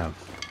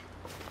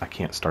 I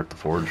can't start the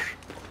forge,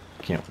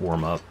 can't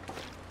warm up.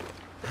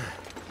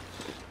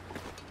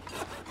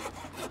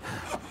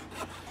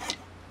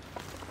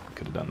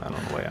 Could have done that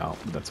on the way out,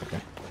 but that's okay.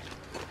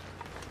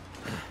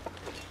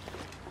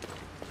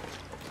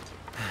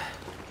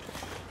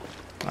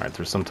 Alright,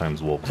 there's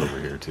sometimes wolves over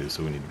here too,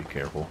 so we need to be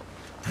careful.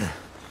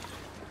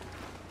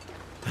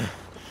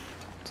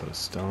 Is that a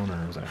stone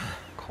or is that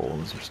coal?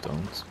 Those are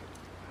stones.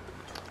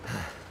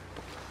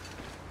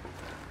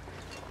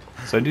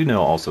 So I do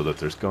know also that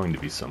there's going to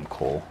be some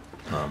coal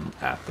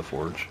at the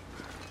forge.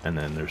 And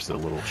then there's the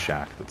little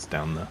shack that's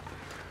down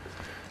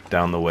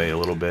the way a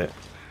little bit.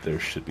 There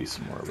should be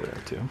some more over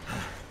there too.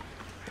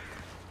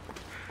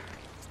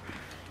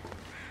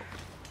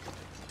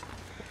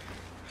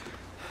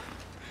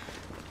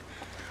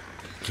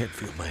 Can't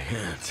feel my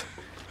hands.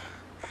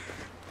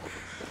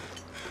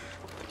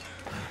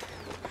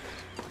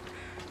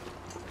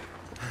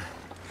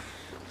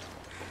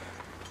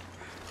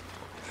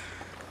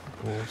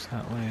 Wolves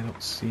that way, I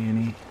don't see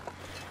any.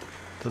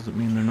 Doesn't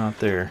mean they're not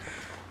there.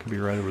 Could be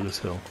right over this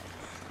hill.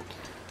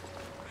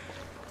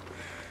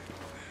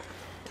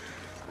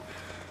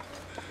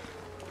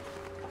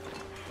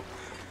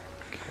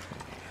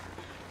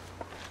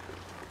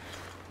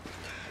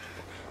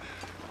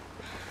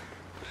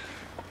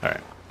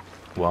 Alright.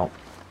 Well,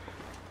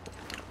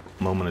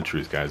 moment of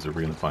truth, guys. Are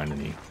we going to find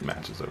any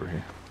matches over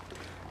here?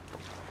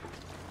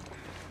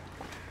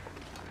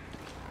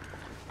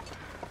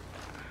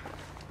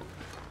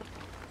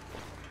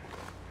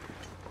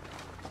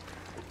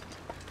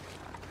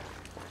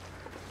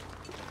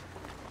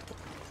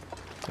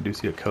 I do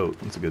see a coat.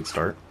 That's a good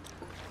start.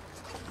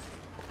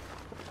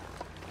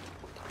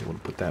 Able to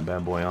put that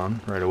bad boy on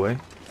right away.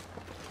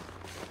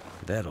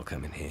 That'll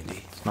come in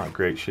handy. It's not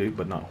great shape,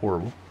 but not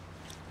horrible.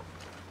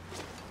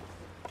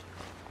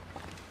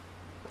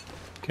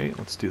 Okay,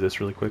 let's do this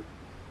really quick.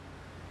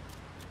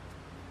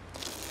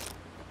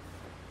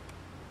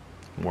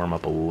 Warm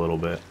up a little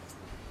bit.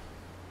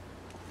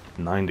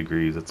 9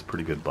 degrees, that's a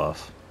pretty good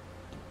buff.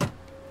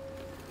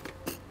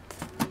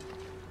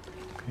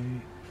 Okay,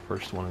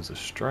 first one is a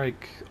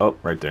strike. Oh,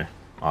 right there.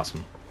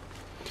 Awesome.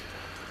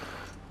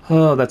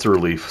 Oh, that's a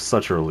relief.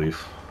 Such a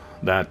relief.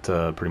 That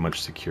pretty much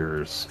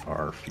secures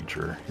our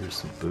future. Here's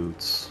some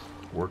boots.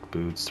 Work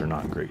boots. They're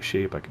not in great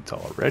shape, I can tell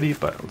already,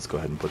 but let's go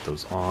ahead and put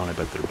those on. I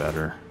bet they're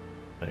better.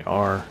 They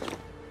are.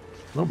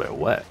 A little bit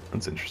wet.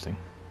 That's interesting.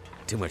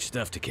 Too much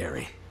stuff to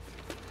carry.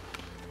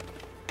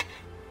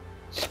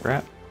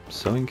 Scrap.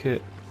 Sewing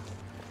kit.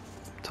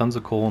 tons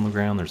of coal on the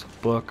ground. There's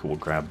a book. We'll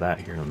grab that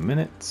here in a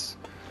minute.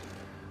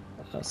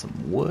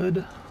 Some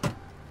wood.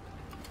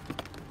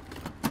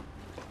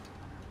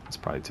 This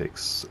probably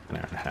takes an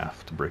hour and a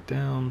half to break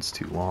down. It's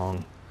too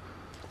long.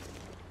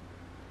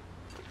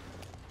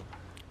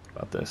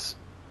 About this,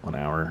 1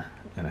 hour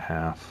and a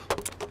half.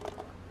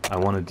 I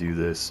want to do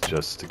this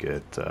just to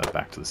get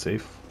back to the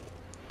safe.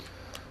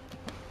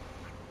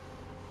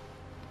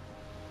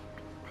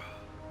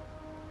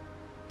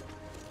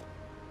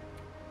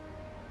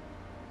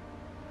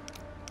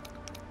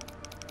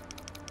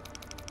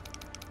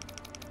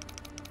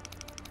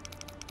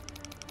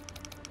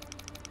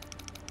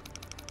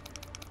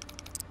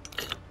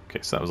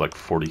 Okay, so that was like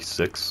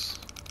 46.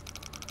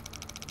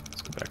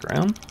 Let's go back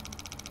around.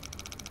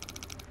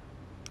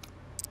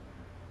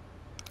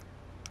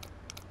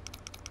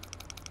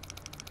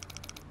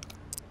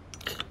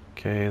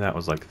 Okay, that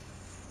was like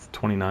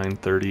 29,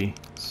 30.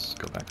 Let's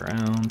go back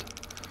around.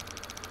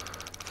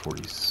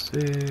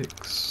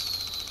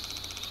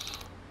 46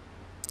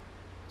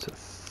 to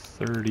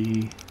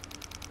 30.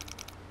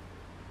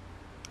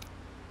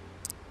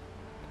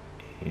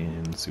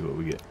 And see what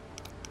we get.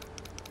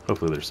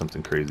 Hopefully there's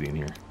something crazy in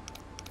here.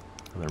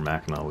 Another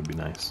Mackinac would be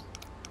nice.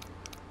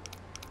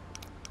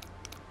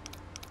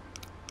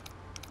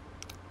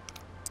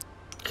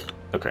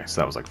 Okay, so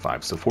that was like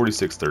 5. So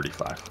 46,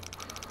 35.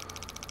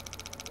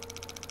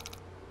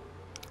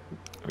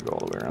 Go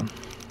all the way around.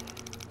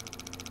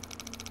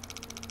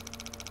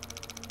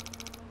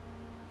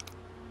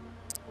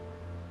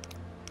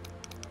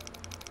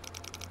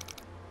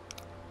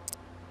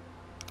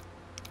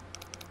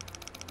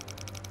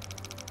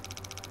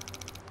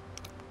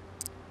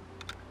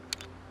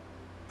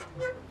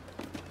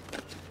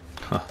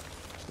 Huh.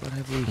 What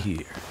have we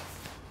here?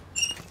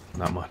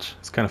 Not much.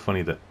 It's kind of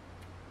funny that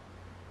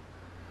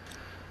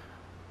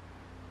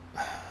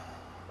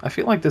I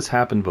feel like this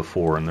happened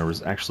before and there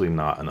was actually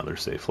not another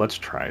safe. Let's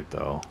try it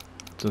though.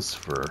 Just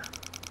for...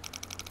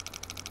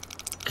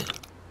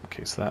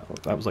 Okay, so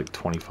that was like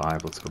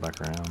 25. Let's go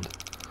back around.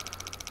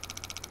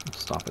 We'll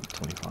stop at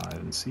 25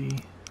 and see.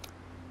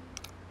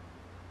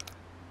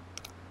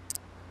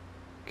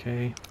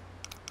 Okay.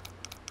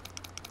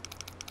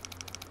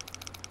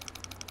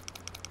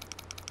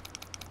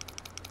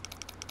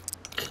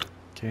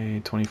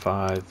 Okay,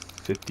 25,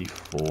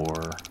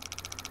 54.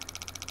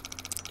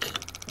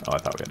 Oh, I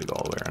thought we had to go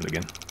all the way around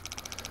again.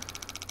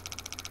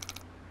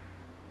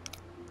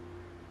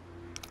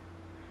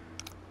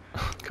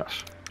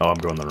 Gosh. Oh, I'm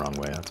going the wrong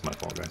way. That's my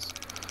fault, guys.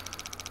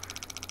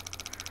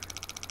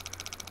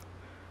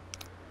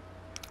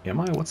 Am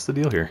I? What's the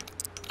deal here?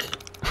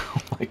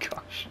 Oh my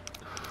gosh.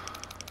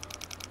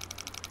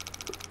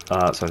 So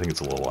I think it's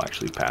a little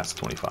actually past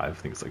 25. I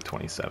think it's like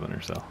 27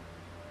 or so.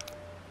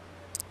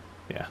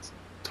 Yeah, it's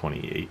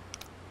 28.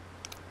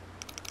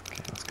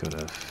 Okay, let's go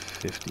to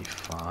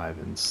 55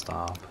 and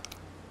stop.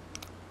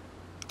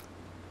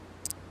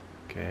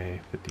 Okay,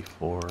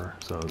 54.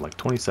 So like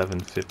 27,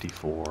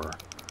 54.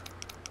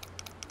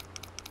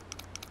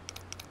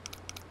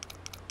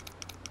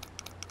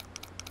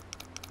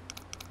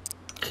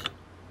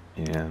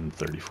 And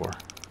 34.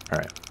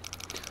 Alright.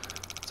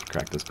 Let's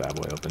crack this bad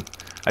boy open.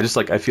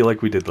 I feel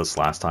like we did this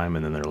last time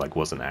and then there like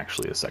wasn't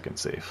actually a second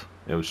safe.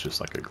 It was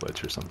just like a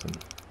glitch or something.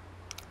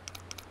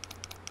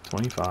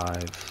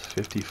 25,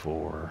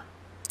 54,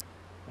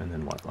 and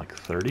then what, like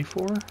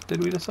 34,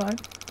 did we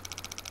decide?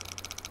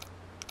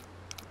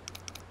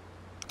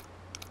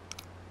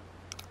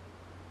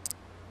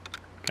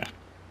 Okay.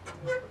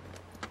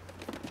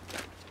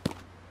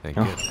 Thank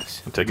Oh,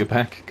 goodness. I'll take it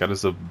back. Got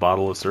us a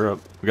bottle of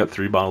syrup. We got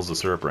 3 bottles of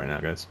syrup right now,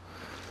 guys.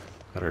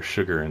 Got our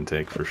sugar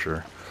intake for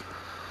sure.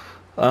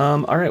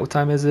 Alright, what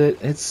time is it?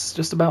 It's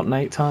just about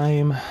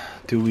nighttime.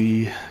 Do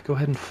we go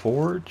ahead and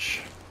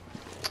forge?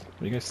 What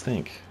do you guys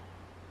think?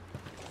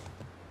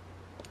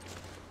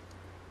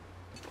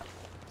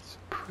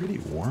 Pretty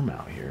warm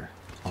out here,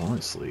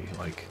 honestly.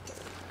 Like,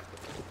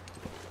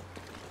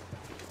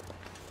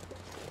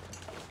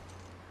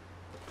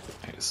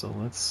 okay, so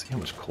let's see how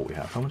much coal we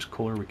have. How much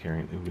coal are we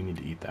carrying? We need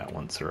to eat that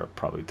one syrup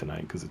probably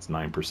tonight because it's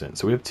 9%.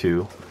 So we have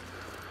 2,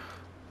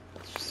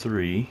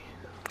 3,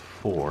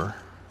 4,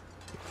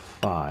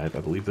 5. I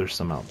believe there's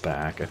some out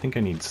back. I think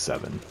I need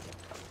 7.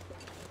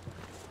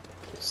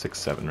 6,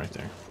 7 right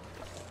there.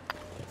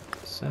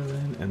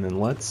 7, and then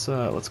let's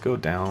go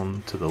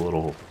down to the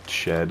little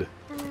shed.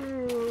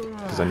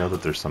 Because I know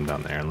that there's some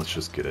down there, and let's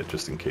just get it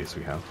just in case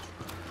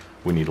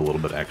we need a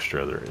little bit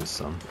extra. There is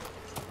some.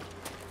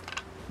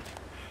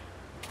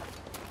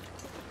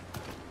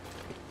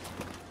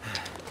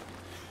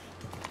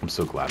 I'm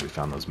so glad we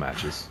found those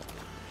matches.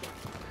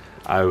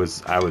 I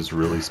was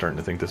really starting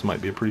to think this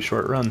might be a pretty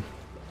short run.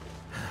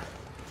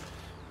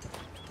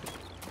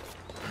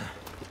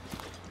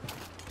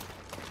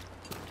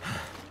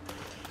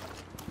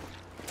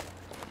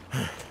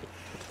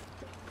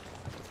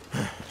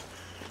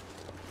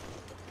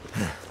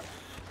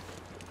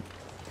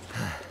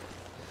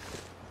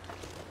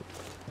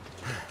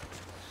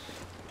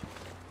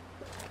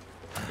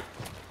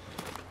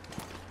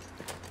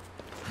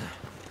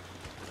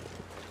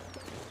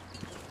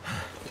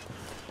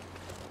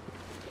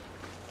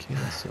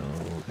 So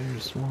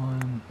there's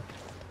one.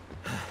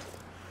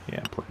 Yeah,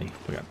 plenty.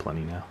 We got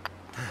plenty now.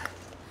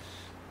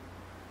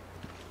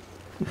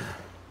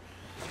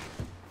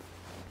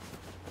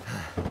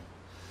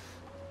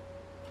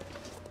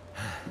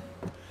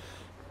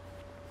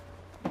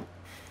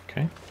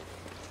 Okay.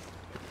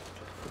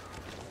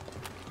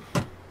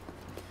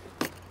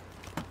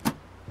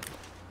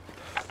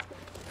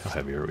 How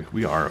heavy are we?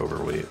 We are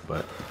overweight,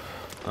 but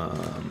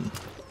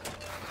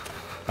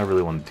I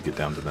really wanted to get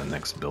down to the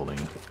next building.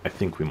 I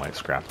think we might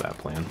scrap that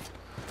plan.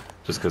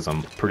 Just because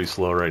I'm pretty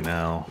slow right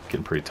now,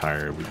 getting pretty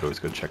tired. We could always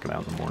go check it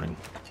out in the morning.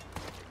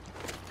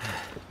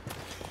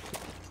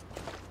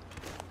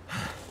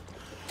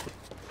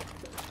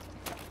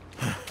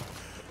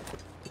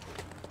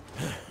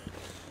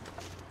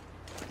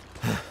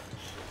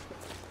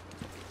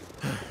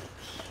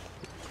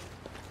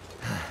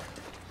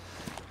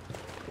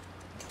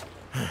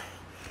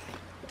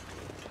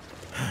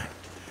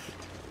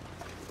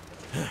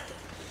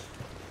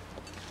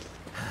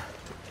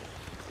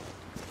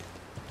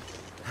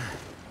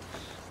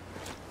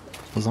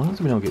 As long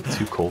as we don't get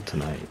too cold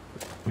tonight,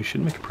 we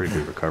should make a pretty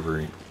good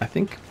recovery. I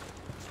think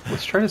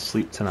let's try to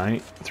sleep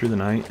tonight, through the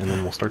night, and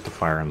then we'll start the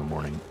fire in the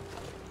morning.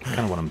 Kind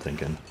of what I'm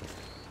thinking.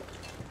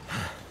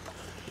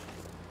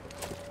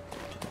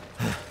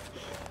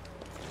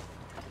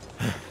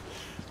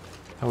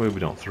 That way we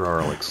don't throw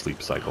our like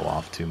sleep cycle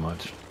off too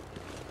much.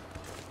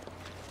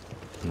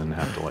 And then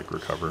have to like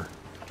recover.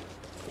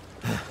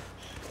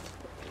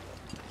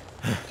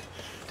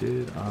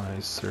 Did I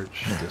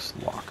search this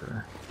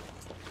locker?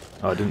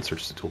 Oh, I didn't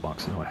search the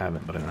toolbox. No, I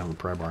haven't, but I don't have a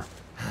pry bar.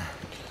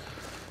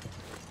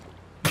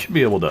 You should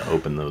be able to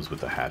open those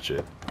with a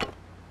hatchet.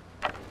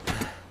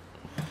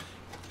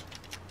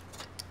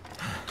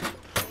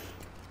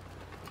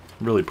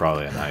 Really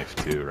probably a knife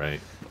too, right?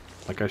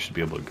 Like I should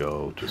be able to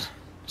go just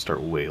start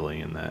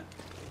waylaying that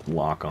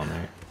lock on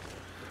there.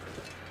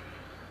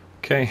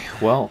 Okay,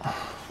 well,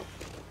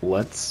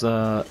 let's,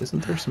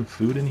 isn't there some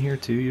food in here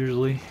too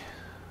usually?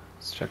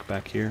 Let's check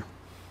back here.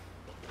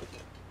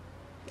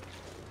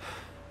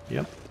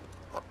 Yep.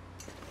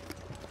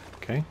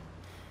 Okay.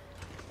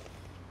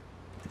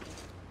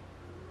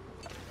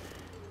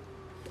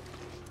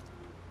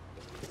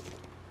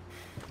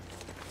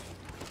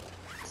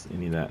 Is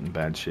any of that in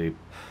bad shape?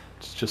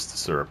 It's just the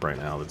syrup right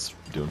now that's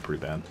doing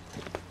pretty bad.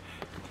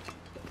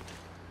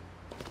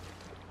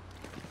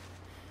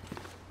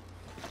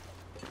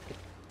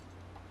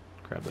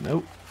 Grab the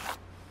note.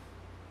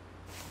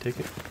 Take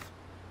it.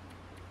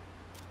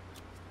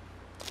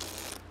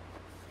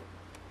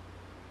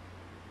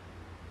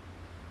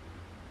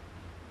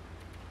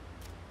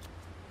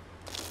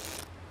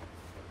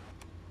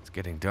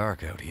 Getting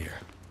dark out here.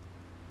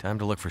 Time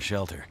to look for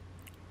shelter.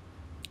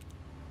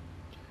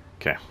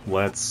 Okay,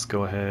 let's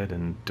go ahead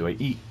and do I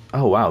eat?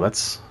 Oh wow,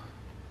 that's...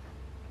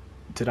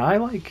 Did I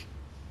like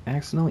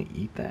accidentally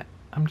eat that?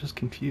 I'm just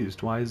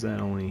confused. Why is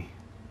that only...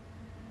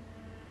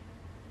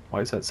 Why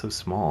is that so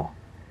small?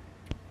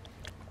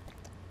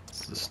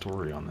 What's the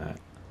story on that?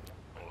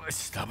 My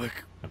stomach.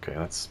 Okay,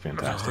 that's It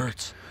fantastic.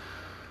 hurts.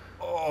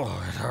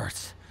 Oh, it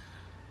hurts.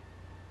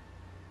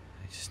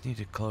 I just need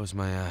to close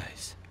my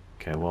eyes.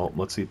 Okay, well,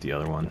 let's eat the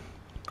other one.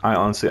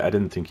 I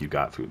didn't think you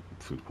got food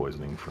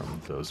poisoning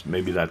from those.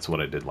 Maybe that's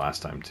what I did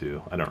last time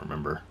too. I don't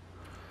remember.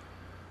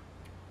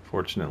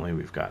 Fortunately,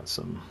 we've got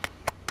some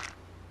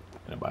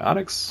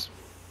antibiotics.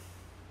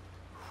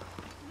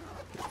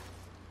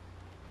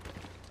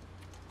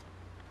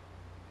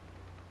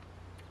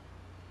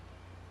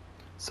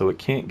 So it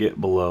can't get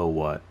below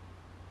what?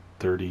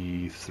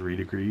 33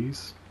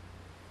 degrees?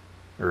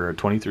 Or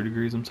 23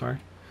 degrees, I'm sorry.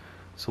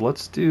 So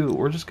let's do,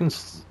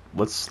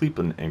 let's sleep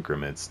in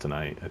increments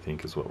tonight, I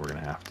think is what we're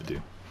going to have to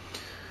do.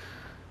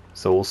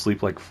 So we'll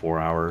sleep like 4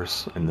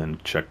 hours and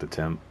then check the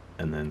temp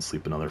and then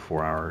sleep another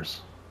 4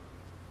 hours.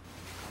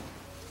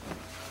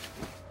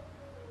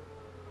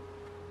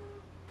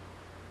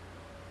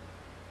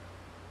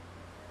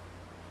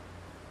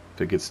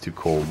 If it gets too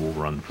cold, we'll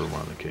run for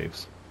one of the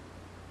caves.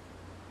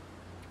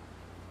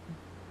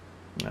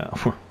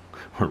 No,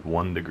 we're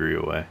 1 degree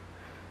away.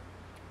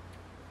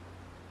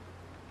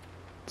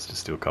 Let's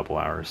just do a couple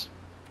hours.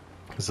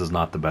 This is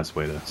not the best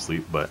way to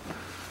sleep, but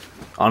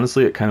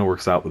honestly it kind of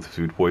works out with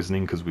food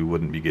poisoning because we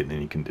wouldn't be getting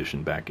any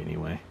condition back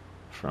anyway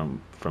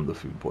from the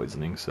food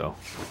poisoning, so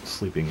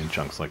sleeping in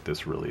chunks like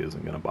this really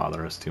isn't going to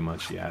bother us too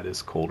much. Yeah, it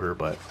is colder,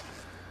 but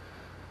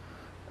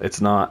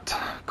it's not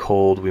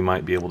cold. We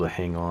might be able to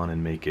hang on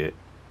and make it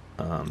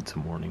to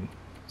morning.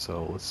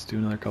 So let's do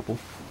another couple.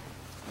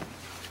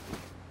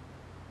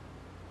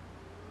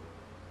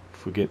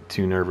 If we get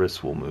too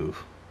nervous, we'll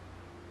move.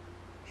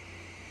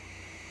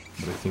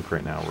 But I think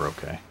right now we're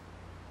okay.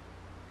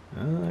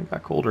 It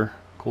got colder.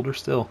 Colder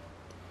still.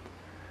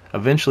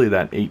 Eventually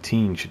that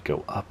 18 should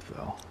go up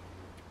though.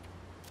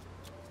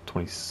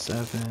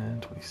 27,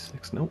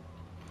 26, nope.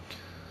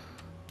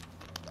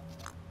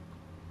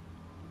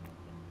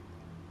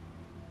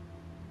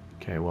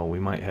 Okay, well we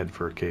might head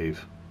for a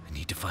cave. I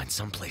need to find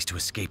some place to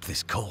escape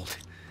this cold.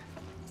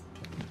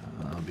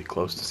 Be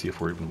close to see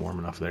if we're even warm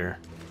enough there.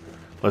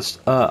 Let's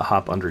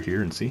hop under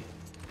here and see.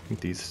 I think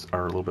these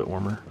are a little bit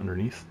warmer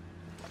underneath.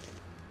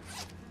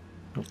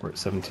 Oh, we're at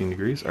 17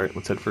 degrees. Alright,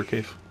 let's head for a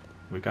cave.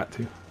 We've got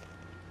to.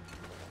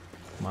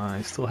 Am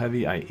I still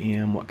heavy? I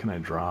am. What can I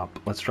drop?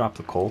 Let's drop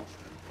the coal.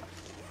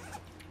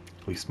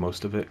 At least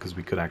most of it, because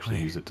we could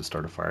actually use it to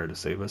start a fire to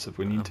save us if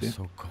we need to. I'm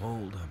so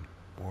cold,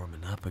 I'm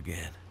warming up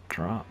again.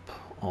 Drop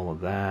all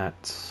of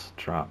that.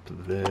 Drop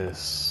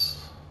this.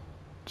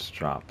 Just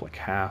drop like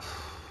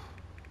half.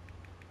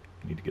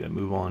 Need to get a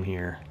move on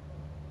here.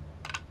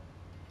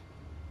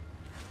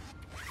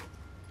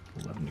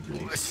 11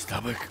 degrees. My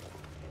stomach.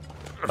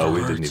 Oh,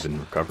 we didn't even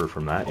recover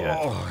from that yet.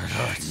 Oh, it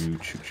hurts.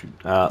 Shoot.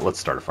 Let's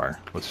start a fire.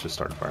 Let's just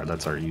start a fire.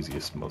 That's our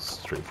easiest,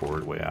 most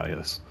straightforward way out of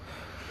this.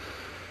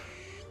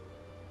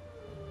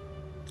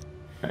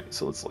 Alright,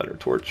 so let's light our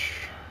torch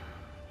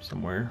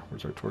somewhere.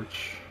 Where's our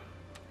torch?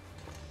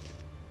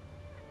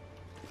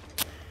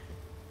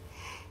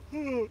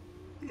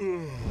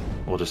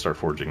 We'll just start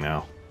forging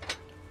now.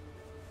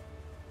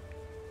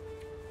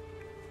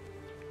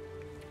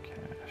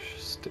 Cash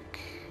stick.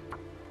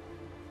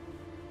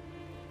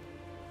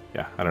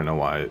 Yeah, I don't know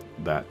why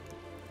that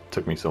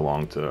took me so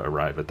long to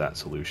arrive at that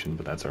solution,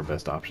 but that's our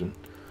best option.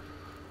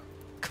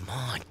 Come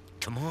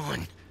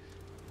on.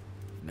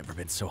 Never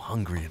been so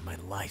hungry in my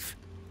life.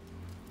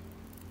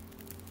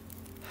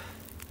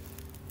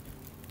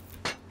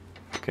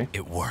 Okay.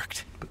 It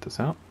worked. Put this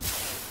out.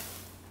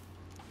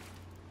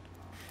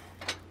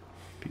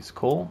 Piece of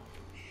coal.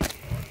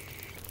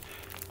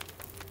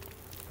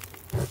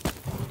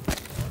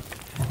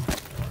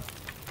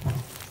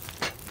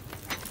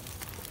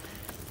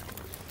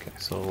 Okay,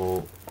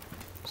 so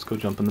let's go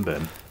jump in the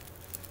bed.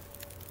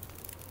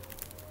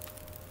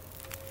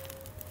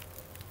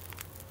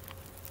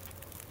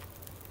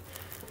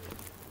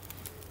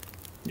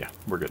 Yeah,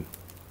 we're good.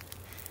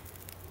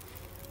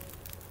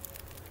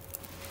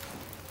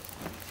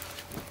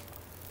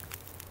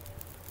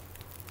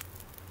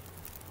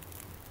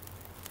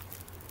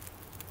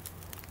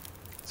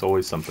 It's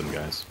always something,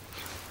 guys.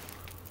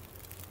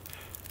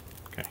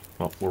 Okay,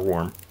 well, we're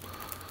warm. What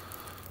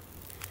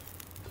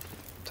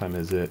time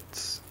is it?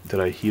 Did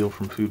I heal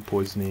from food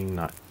poisoning?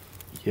 Not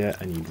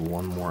yet. I need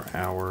 1 more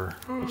hour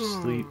of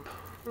sleep.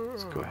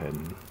 Let's go ahead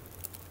and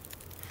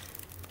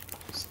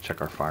let's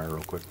check our fire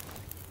real quick.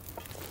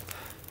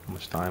 How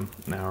much time?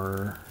 1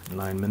 hour,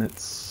 9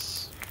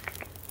 minutes.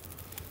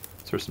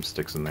 Let's throw some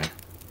sticks in there.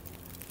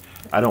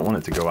 I don't want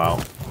it to go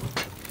out.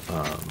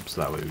 So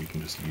that way we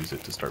can just use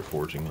it to start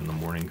forging when the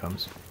morning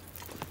comes.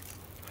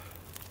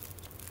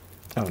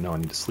 Oh no, I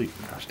need to sleep.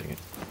 Gosh dang it.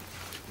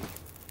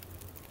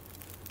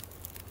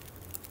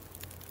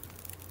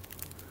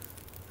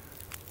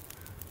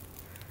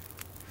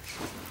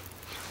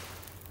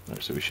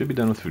 Alright, so we should be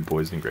done with food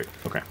poisoning. Great.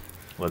 Okay,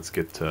 let's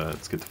get to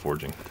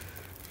forging.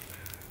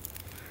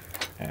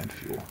 Add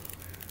fuel.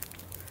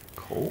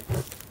 Coal.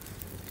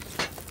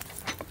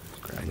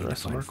 Grab the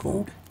rest of our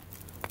coal.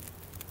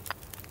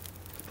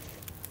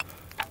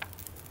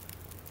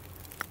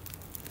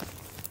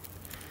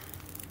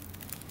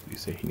 You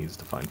say he needs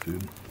to find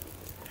food.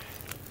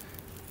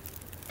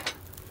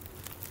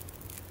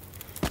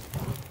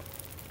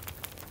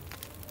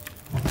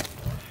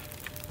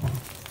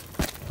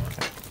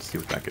 Okay, let's see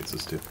what that gets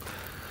us to.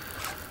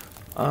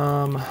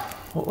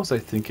 What was I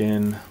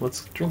thinking?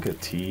 Let's drink a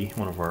tea,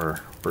 one of our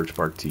birch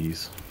bark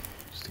teas,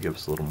 just to give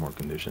us a little more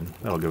condition.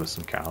 That'll give us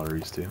some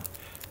calories too.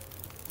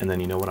 And then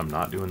you know what I'm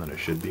not doing that I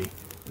should be?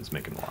 Is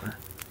making water.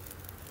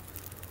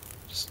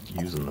 Just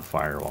using the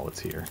fire while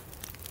it's here.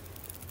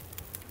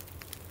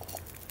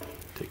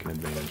 Taking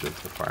advantage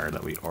of the fire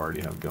that we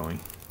already have going.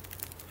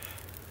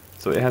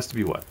 So it has to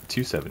be what?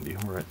 270.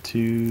 We're at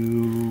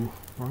 2...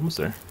 We're almost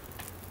there.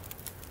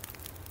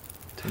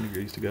 10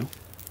 degrees to go.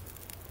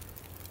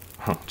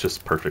 Oh,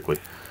 just perfectly.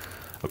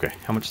 Okay,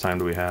 how much time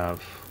do we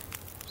have?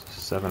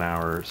 7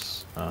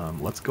 hours.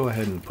 Let's go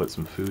ahead and put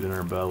some food in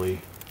our belly.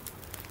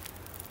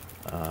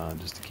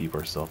 Just to keep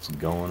ourselves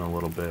going a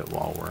little bit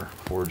while we're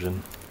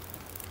forging.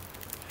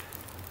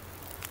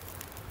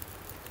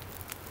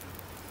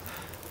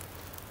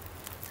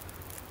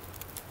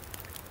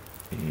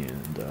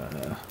 And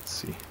let's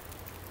see,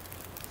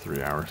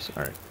 3 hours.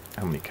 All right,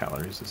 how many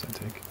calories does that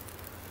take?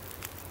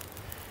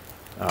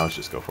 Let's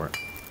just go for it.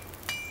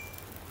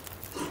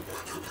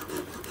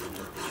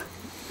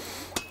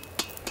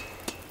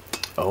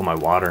 Oh, my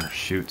water.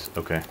 Shoot.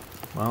 Okay.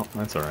 Well,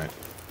 that's all right.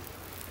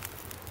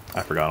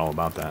 I forgot all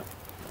about that.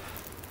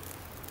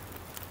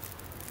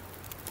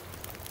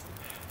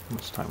 How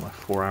much time left?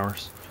 4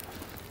 hours.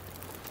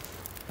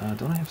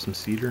 Don't I have some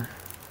cedar?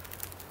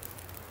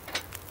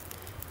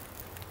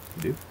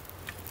 I do.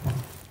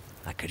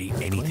 I could eat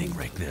anything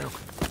right now.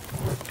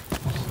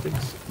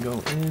 Sticks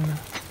go in.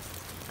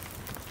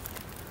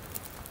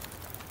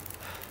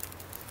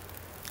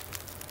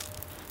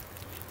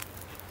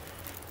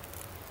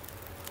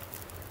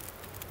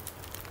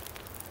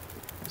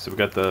 So we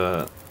got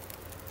the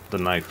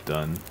knife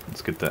done.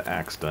 Let's get the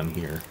axe done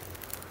here.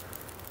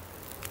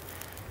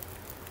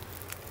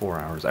 4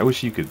 hours. I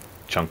wish you could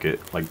chunk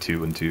it like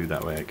 2 and 2.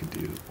 That way I could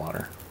do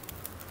water.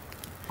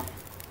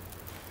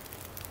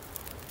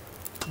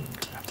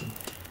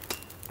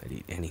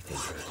 anything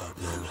right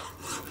now.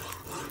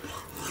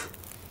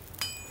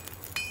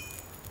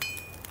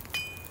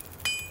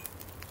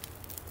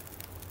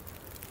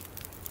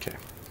 Okay.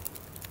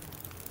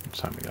 How much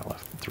time we got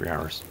left? 3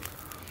 hours.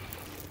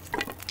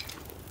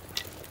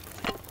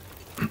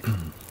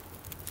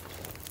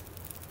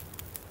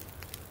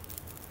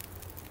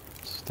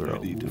 Let's throw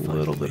a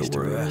little bit of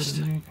wood in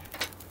there.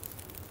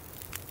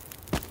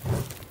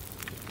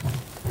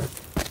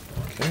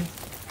 Okay.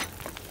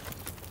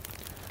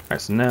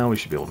 Alright, so now we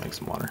should be able to make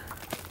some water.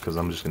 Because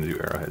I'm just going to do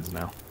arrowheads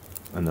now.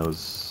 And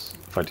those,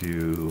 if I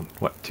do,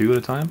 what, 2 at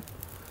a time?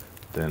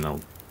 Then I'll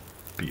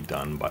be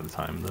done by the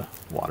time the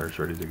water's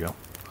ready to go.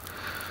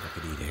 I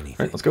could eat anything.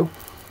 Alright, let's go.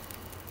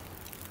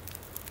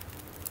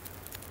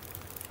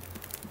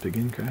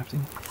 Begin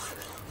crafting.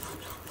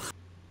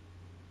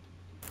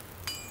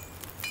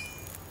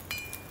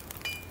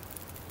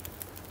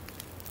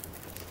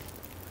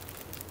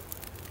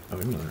 Oh,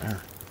 we have another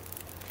hour.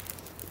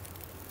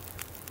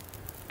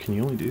 Can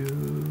you only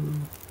do...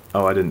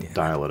 Oh, I didn't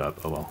dial it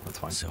up. Oh well, that's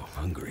fine. So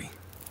hungry.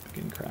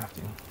 Begin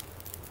crafting.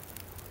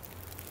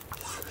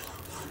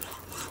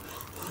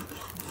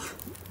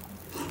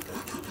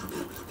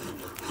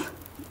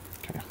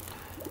 Okay.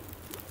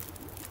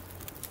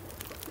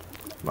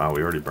 Wow,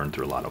 we already burned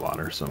through a lot of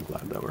water, so I'm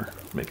glad that we're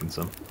making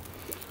some.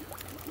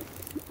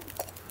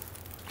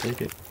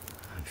 Take it.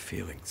 I'm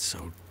feeling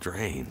so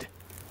drained.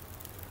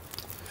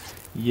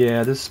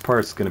 Yeah, this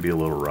part's going to be a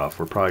little rough.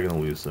 We're probably going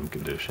to lose some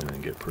condition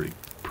and get pretty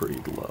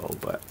low,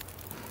 but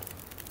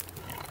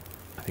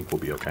I think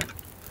we'll be okay.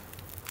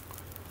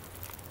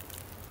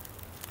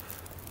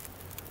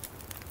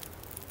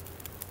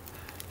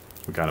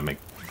 We gotta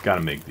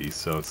make these,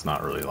 so it's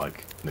not really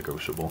like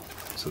negotiable,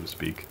 so to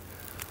speak.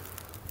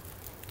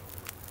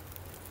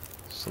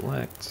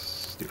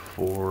 Select, do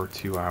 4,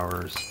 2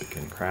 hours,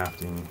 begin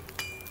crafting.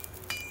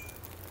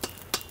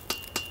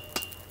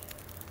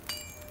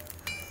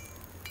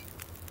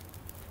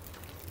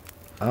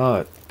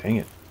 Dang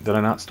it. Did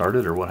I not start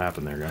it, or what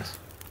happened there, guys?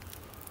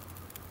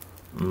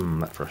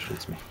 That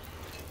frustrates me.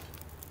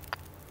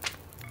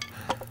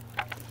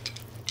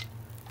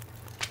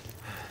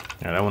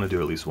 Alright, I want to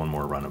do at least one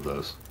more run of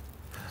those.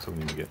 So we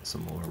need to get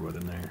some more wood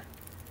in there.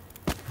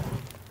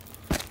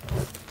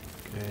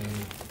 Okay.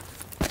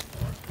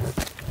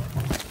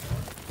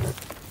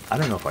 I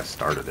don't know if I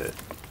started it,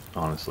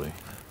 honestly.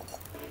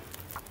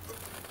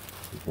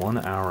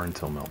 1 hour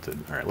until melted.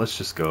 Alright, let's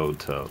just go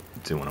to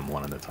doing them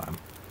one at a time.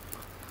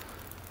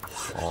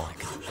 All I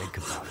can think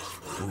about is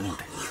food.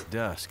 It's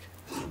dusk.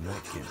 The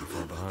night can't be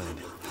far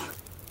behind.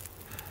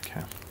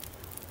 Okay.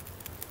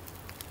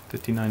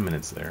 59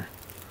 minutes there.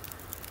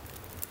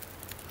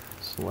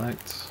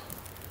 Select.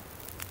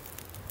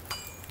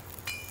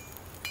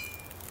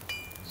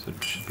 So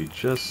it should be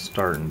just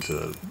starting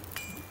to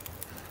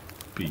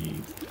be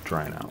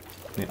drying out.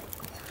 Yeah.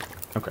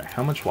 Okay,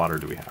 how much water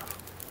do we have?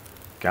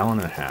 1.5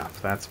 gallons.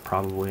 That's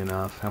probably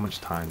enough. How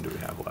much time do we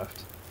have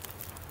left?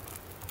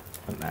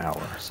 An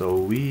hour. So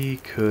we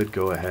could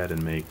go ahead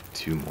and make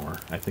 2 more.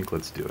 I think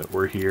let's do it.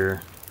 We're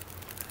here.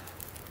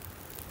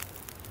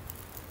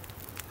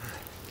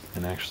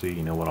 And actually,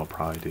 you know what I'll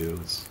probably do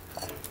is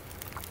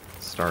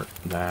start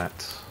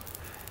that.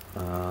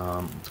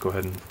 Let's go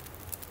ahead and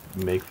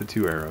make the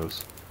 2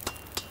 arrows.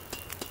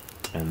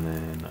 And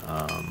then,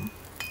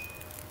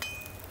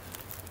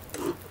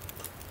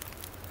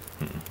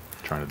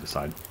 trying to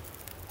decide.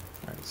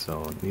 Alright,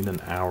 so need an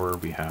hour.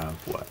 We have,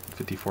 what,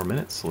 54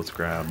 minutes? So let's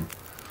grab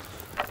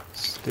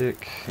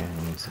stick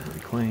and some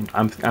reclaim.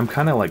 I'm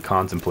kind of like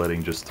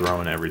contemplating just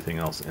throwing everything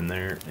else in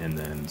there and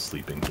then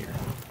sleeping here.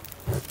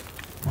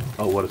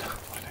 Oh, what did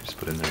I just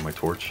put in there? My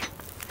torch.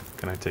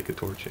 Can I take a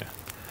torch? Yeah.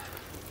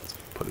 Let's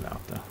put it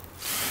out though.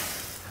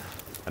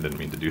 I didn't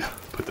mean to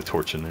put the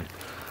torch in there.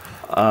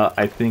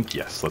 I think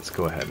yes. Let's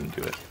go ahead and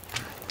do it.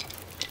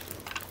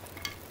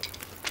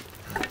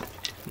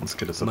 Let's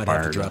get us a Might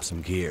fire. have to drop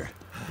some gear.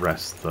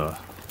 Rest the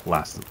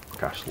last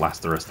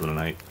the rest of the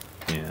night,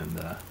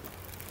 and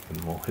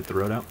we'll hit the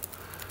road out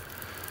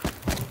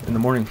in the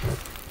morning.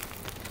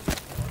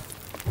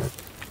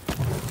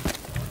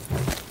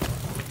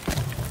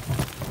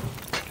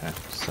 Okay,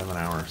 7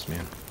 hours,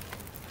 man.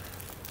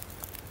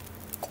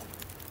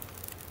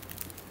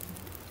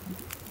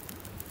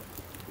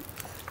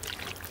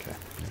 Okay.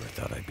 Never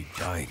thought I'd be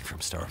dying from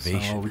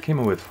starvation. So we came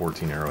in with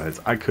 14 arrowheads.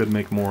 I could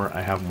make more.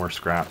 I have more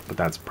scrap, but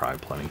that's probably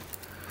plenty.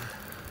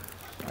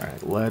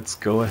 Alright, let's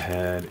go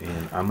ahead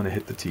and I'm going to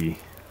hit the T.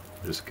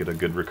 Just get a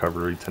good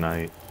recovery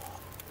tonight.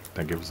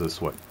 That gives us,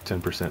 what,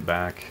 10%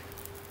 back.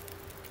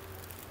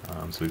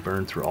 So we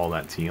burned through all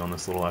that tea on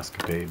this little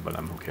escapade, but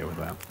I'm okay with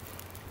that.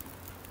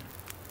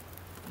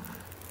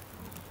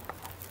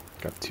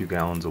 Got 2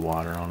 gallons of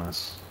water on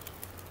us.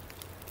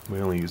 We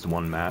only used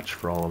 1 match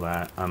for all of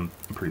that. I'm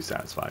pretty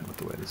satisfied with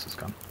the way this has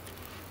gone.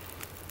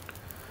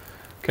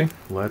 Okay,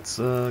 let's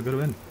go to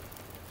bed.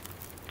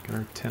 Get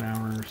our 10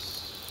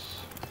 hours.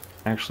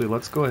 Actually,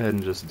 let's go ahead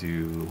and just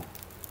do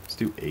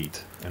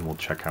 8, and we'll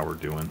check how we're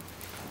doing.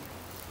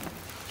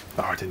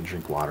 Oh, I didn't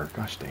drink water.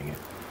 Gosh dang it.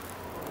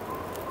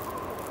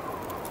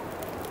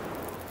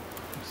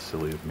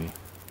 silly of me.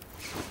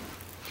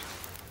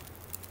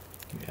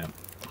 Yeah.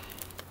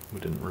 We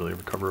didn't really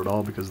recover at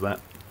all because of that.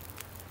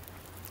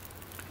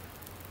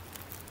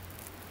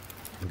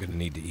 I'm gonna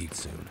need to eat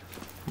soon.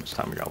 How much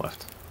time we got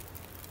left?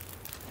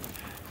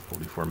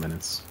 44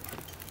 minutes.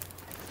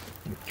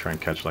 Try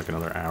and catch like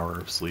another hour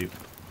of sleep.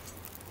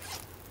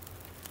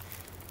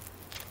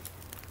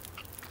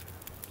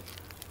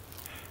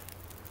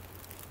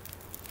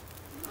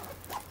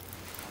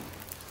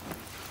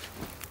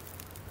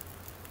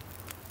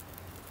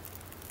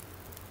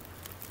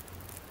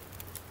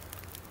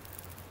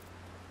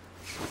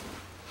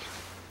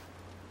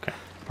 Okay,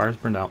 fire's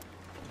burned out.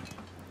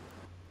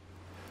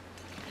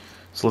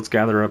 So let's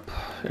gather up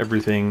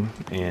everything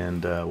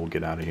and we'll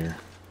get out of here.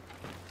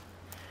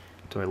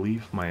 Do I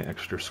leave my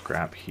extra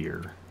scrap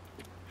here?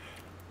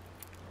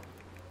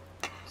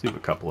 Let's leave a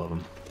couple of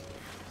them.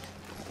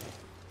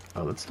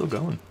 Oh, that's still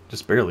going.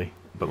 Just barely.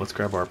 But let's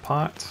grab our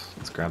pot.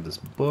 Let's grab this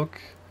book.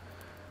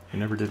 We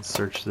never did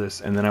search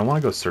this. And then I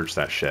want to go search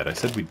that shed. I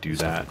said we'd do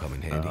that.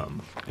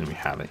 And we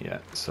haven't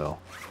yet. So,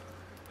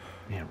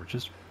 man, we're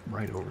just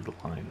right over the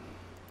line.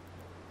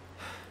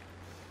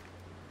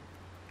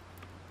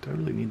 Do I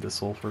really need the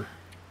sulfur?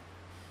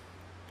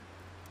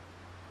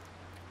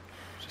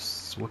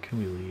 What can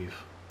we leave?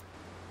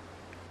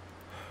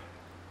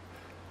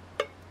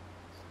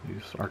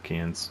 Use our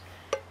cans.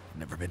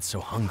 Never been so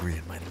hungry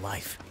in my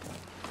life.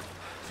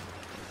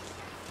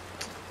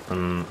 I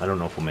don't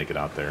know if we'll make it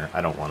out there.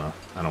 I don't wanna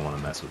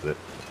mess with it.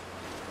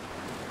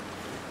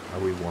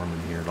 Are we warm in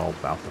here at all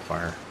without the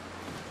fire?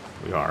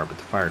 We are, but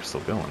the fire's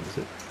still going, is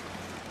it?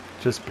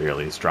 Just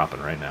barely. It's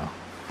dropping right now.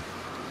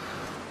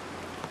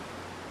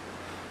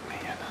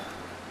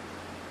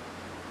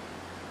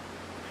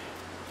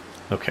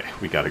 Okay,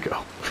 we gotta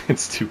go.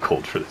 It's too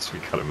cold for this. We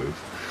gotta move.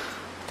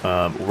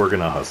 We're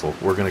gonna hustle.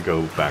 We're gonna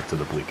go back to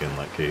the Bleak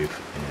Inlet cave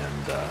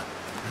and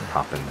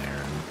hop in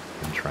there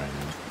and try and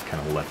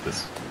kind of let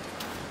this.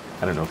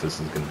 I don't know if this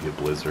is gonna be a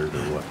blizzard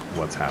or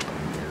what's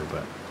happening here,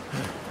 but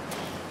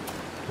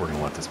we're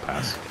gonna let this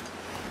pass.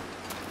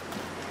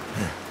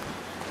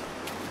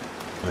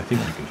 And I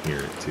think you can hear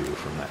it too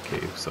from that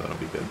cave, so that'll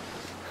be good.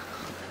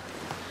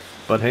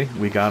 But hey,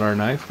 we got our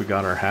knife, we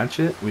got our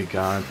hatchet, we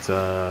got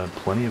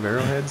plenty of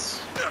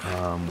arrowheads.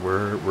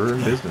 We're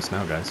in business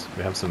now, guys.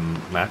 We have some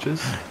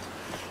matches,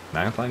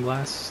 magnifying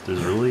glass.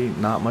 There's really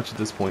not much at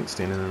this point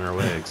standing in our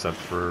way except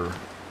for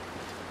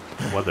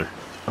weather.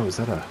 Oh, is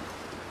that a...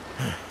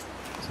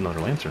 It's another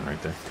lantern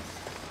right there.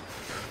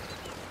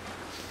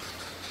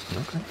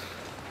 Okay,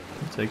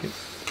 I'll take it.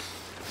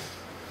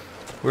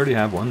 We already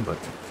have one, but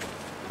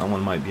that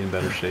one might be in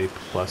better shape.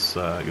 Plus,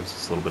 it gives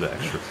us a little bit of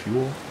extra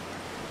fuel.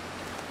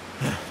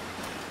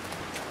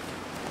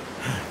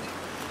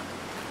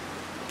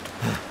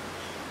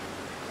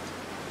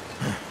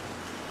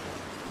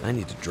 I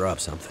need to drop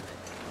something.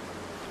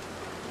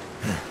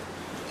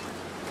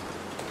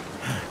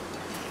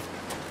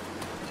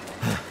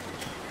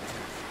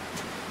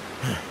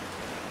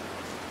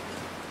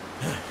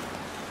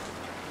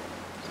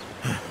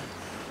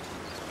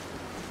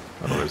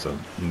 Oh, there's a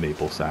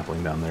maple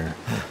sapling down there.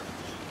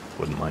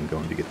 Wouldn't mind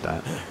going to get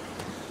that.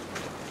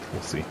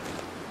 We'll see.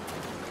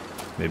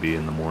 Maybe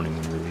in the morning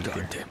when we leave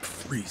here. Goddamn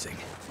freezing.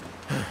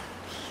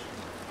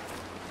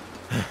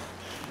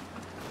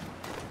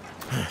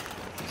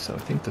 So I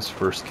think this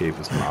first cave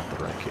is not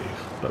the right cave,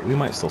 but we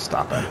might still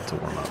stop at it to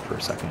warm up for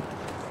a second.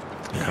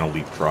 And kind of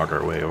leapfrog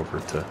our way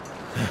over to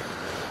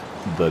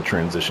the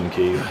transition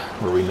cave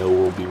where we know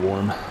we'll be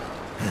warm. No,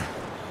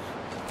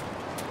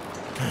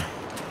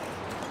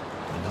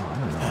 I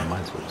don't know. I might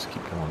as well just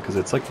keep going because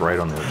it's like right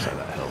on the other side of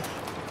that hill.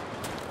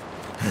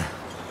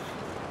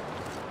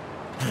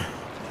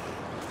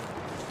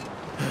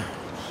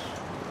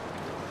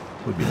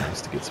 Would be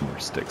nice to get some more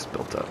sticks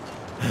built up.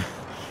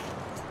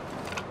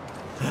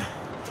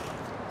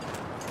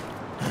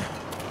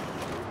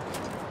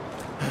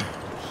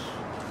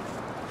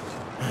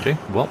 Okay,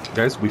 well,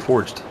 guys, we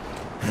forged.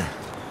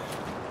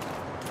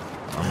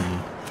 I'm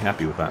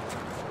happy with that.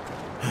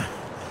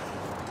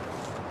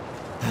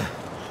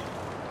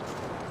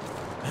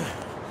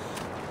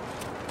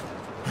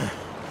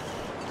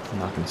 I'm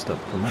not going to step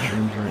for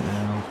mushrooms right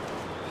now.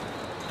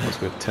 Plus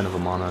we have 10 of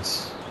them on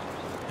us.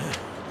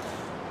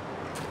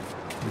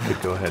 We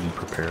could go ahead and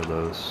prepare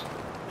those.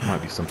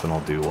 Might be something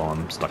I'll do while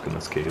I'm stuck in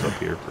this cave up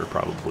here for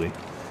probably a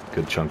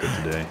good chunk of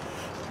today.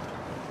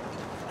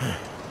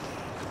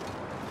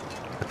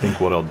 I think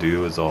what I'll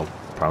do is I'll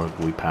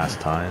probably pass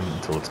time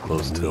until it's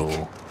close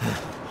till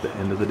the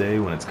end of the day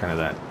when it's kind of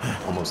that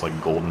almost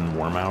like golden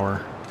warm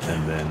hour.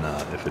 And then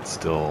if it's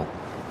still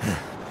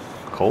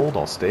cold,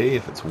 I'll stay.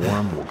 If it's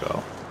warm, we'll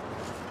go.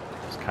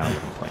 That's kind of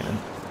what I'm planning.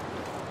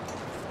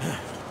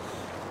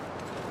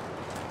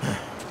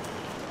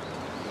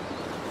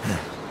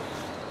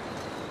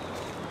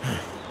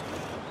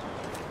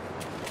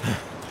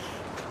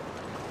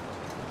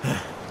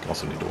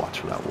 Also need to watch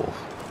for that wolf.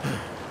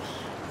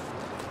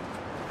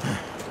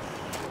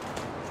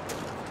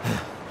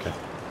 Okay.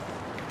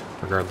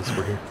 Regardless,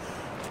 we're here.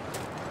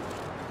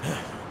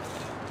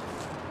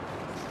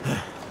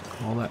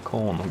 All that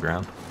coal on the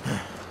ground.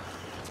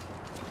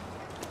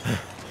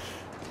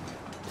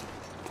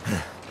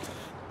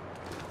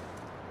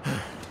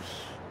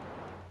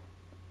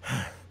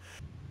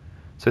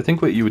 So I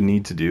think what you would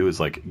need to do is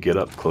like get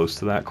up close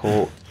to that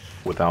coal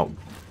without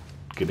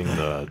getting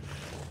the,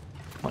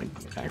 like,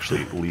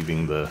 actually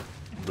leaving the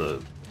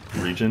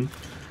region,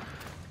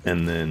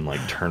 and then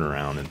like turn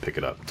around and pick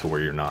it up to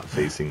where you're not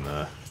facing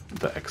the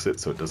exit,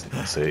 so it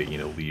doesn't say, you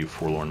know, leave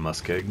Forlorn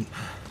Muskeg,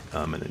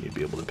 and then you'd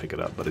be able to pick it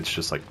up. But it's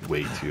just like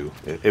way too,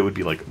 it would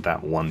be like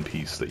that one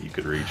piece that you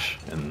could reach,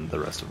 and the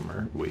rest of them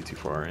are way too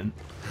far in.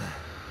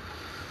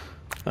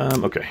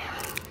 Okay,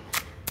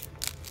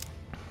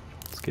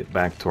 let's get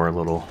back to our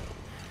little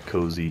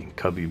cozy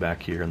cubby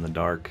back here in the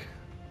dark.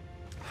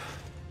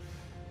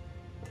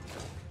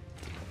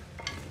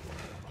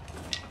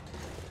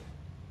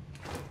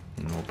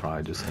 And we'll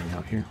probably just hang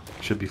out here.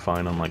 Should be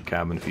fine on like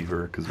cabin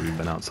fever because we've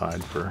been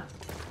outside for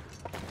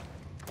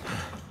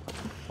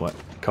what,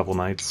 a couple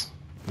nights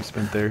we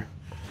spent there.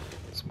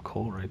 Some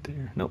coal right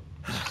there. Nope,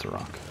 it's just a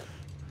rock.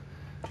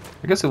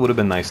 I guess it would have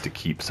been nice to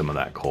keep some of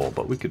that coal,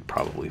 but we could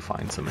probably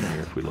find some in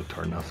here if we looked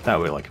hard enough.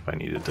 That way, like if I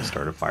needed to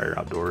start a fire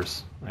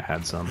outdoors, I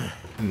had some.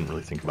 I didn't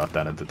really think about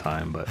that at the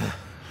time, but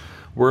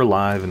we're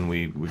alive and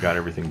we got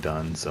everything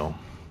done, so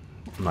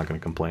I'm not going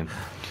to complain.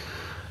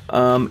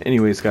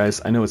 Anyways,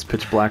 guys, I know it's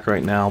pitch black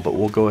right now, but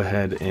we'll go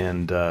ahead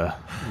and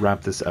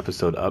wrap this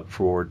episode up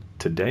for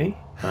today.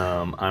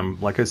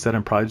 Like I said,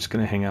 I'm probably just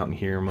going to hang out in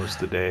here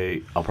most of the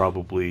day. I'll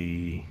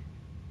probably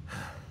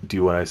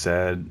do what I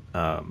said.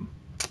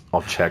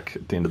 I'll check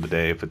at the end of the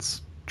day if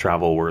it's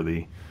travel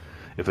worthy.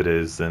 If it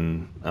is,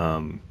 then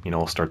you know,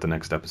 I'll start the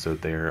next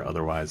episode there.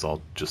 Otherwise,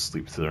 I'll just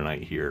sleep through the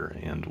night here,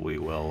 and we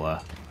will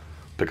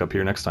pick up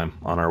here next time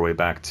on our way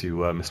back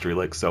to Mystery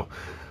Lake. So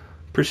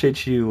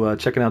appreciate you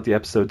checking out the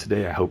episode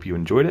today. I hope you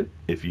enjoyed it.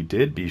 If you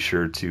did, be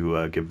sure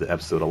to give the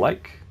episode a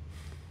like.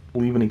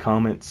 Leave any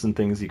comments and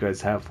things you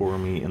guys have for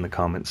me in the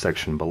comment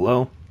section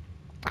below.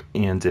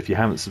 And if you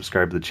haven't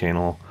subscribed to the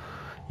channel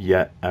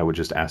yet, I would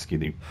just ask you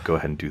to go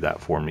ahead and do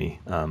that for me.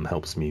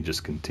 Helps me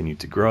just continue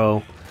to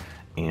grow,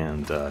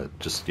 and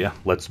just, yeah,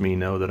 lets me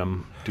know that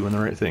I'm doing the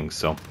right thing.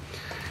 So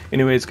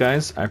anyways,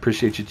 guys, I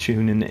appreciate you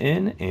tuning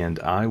in, and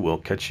I will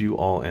catch you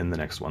all in the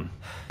next one.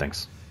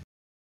 Thanks.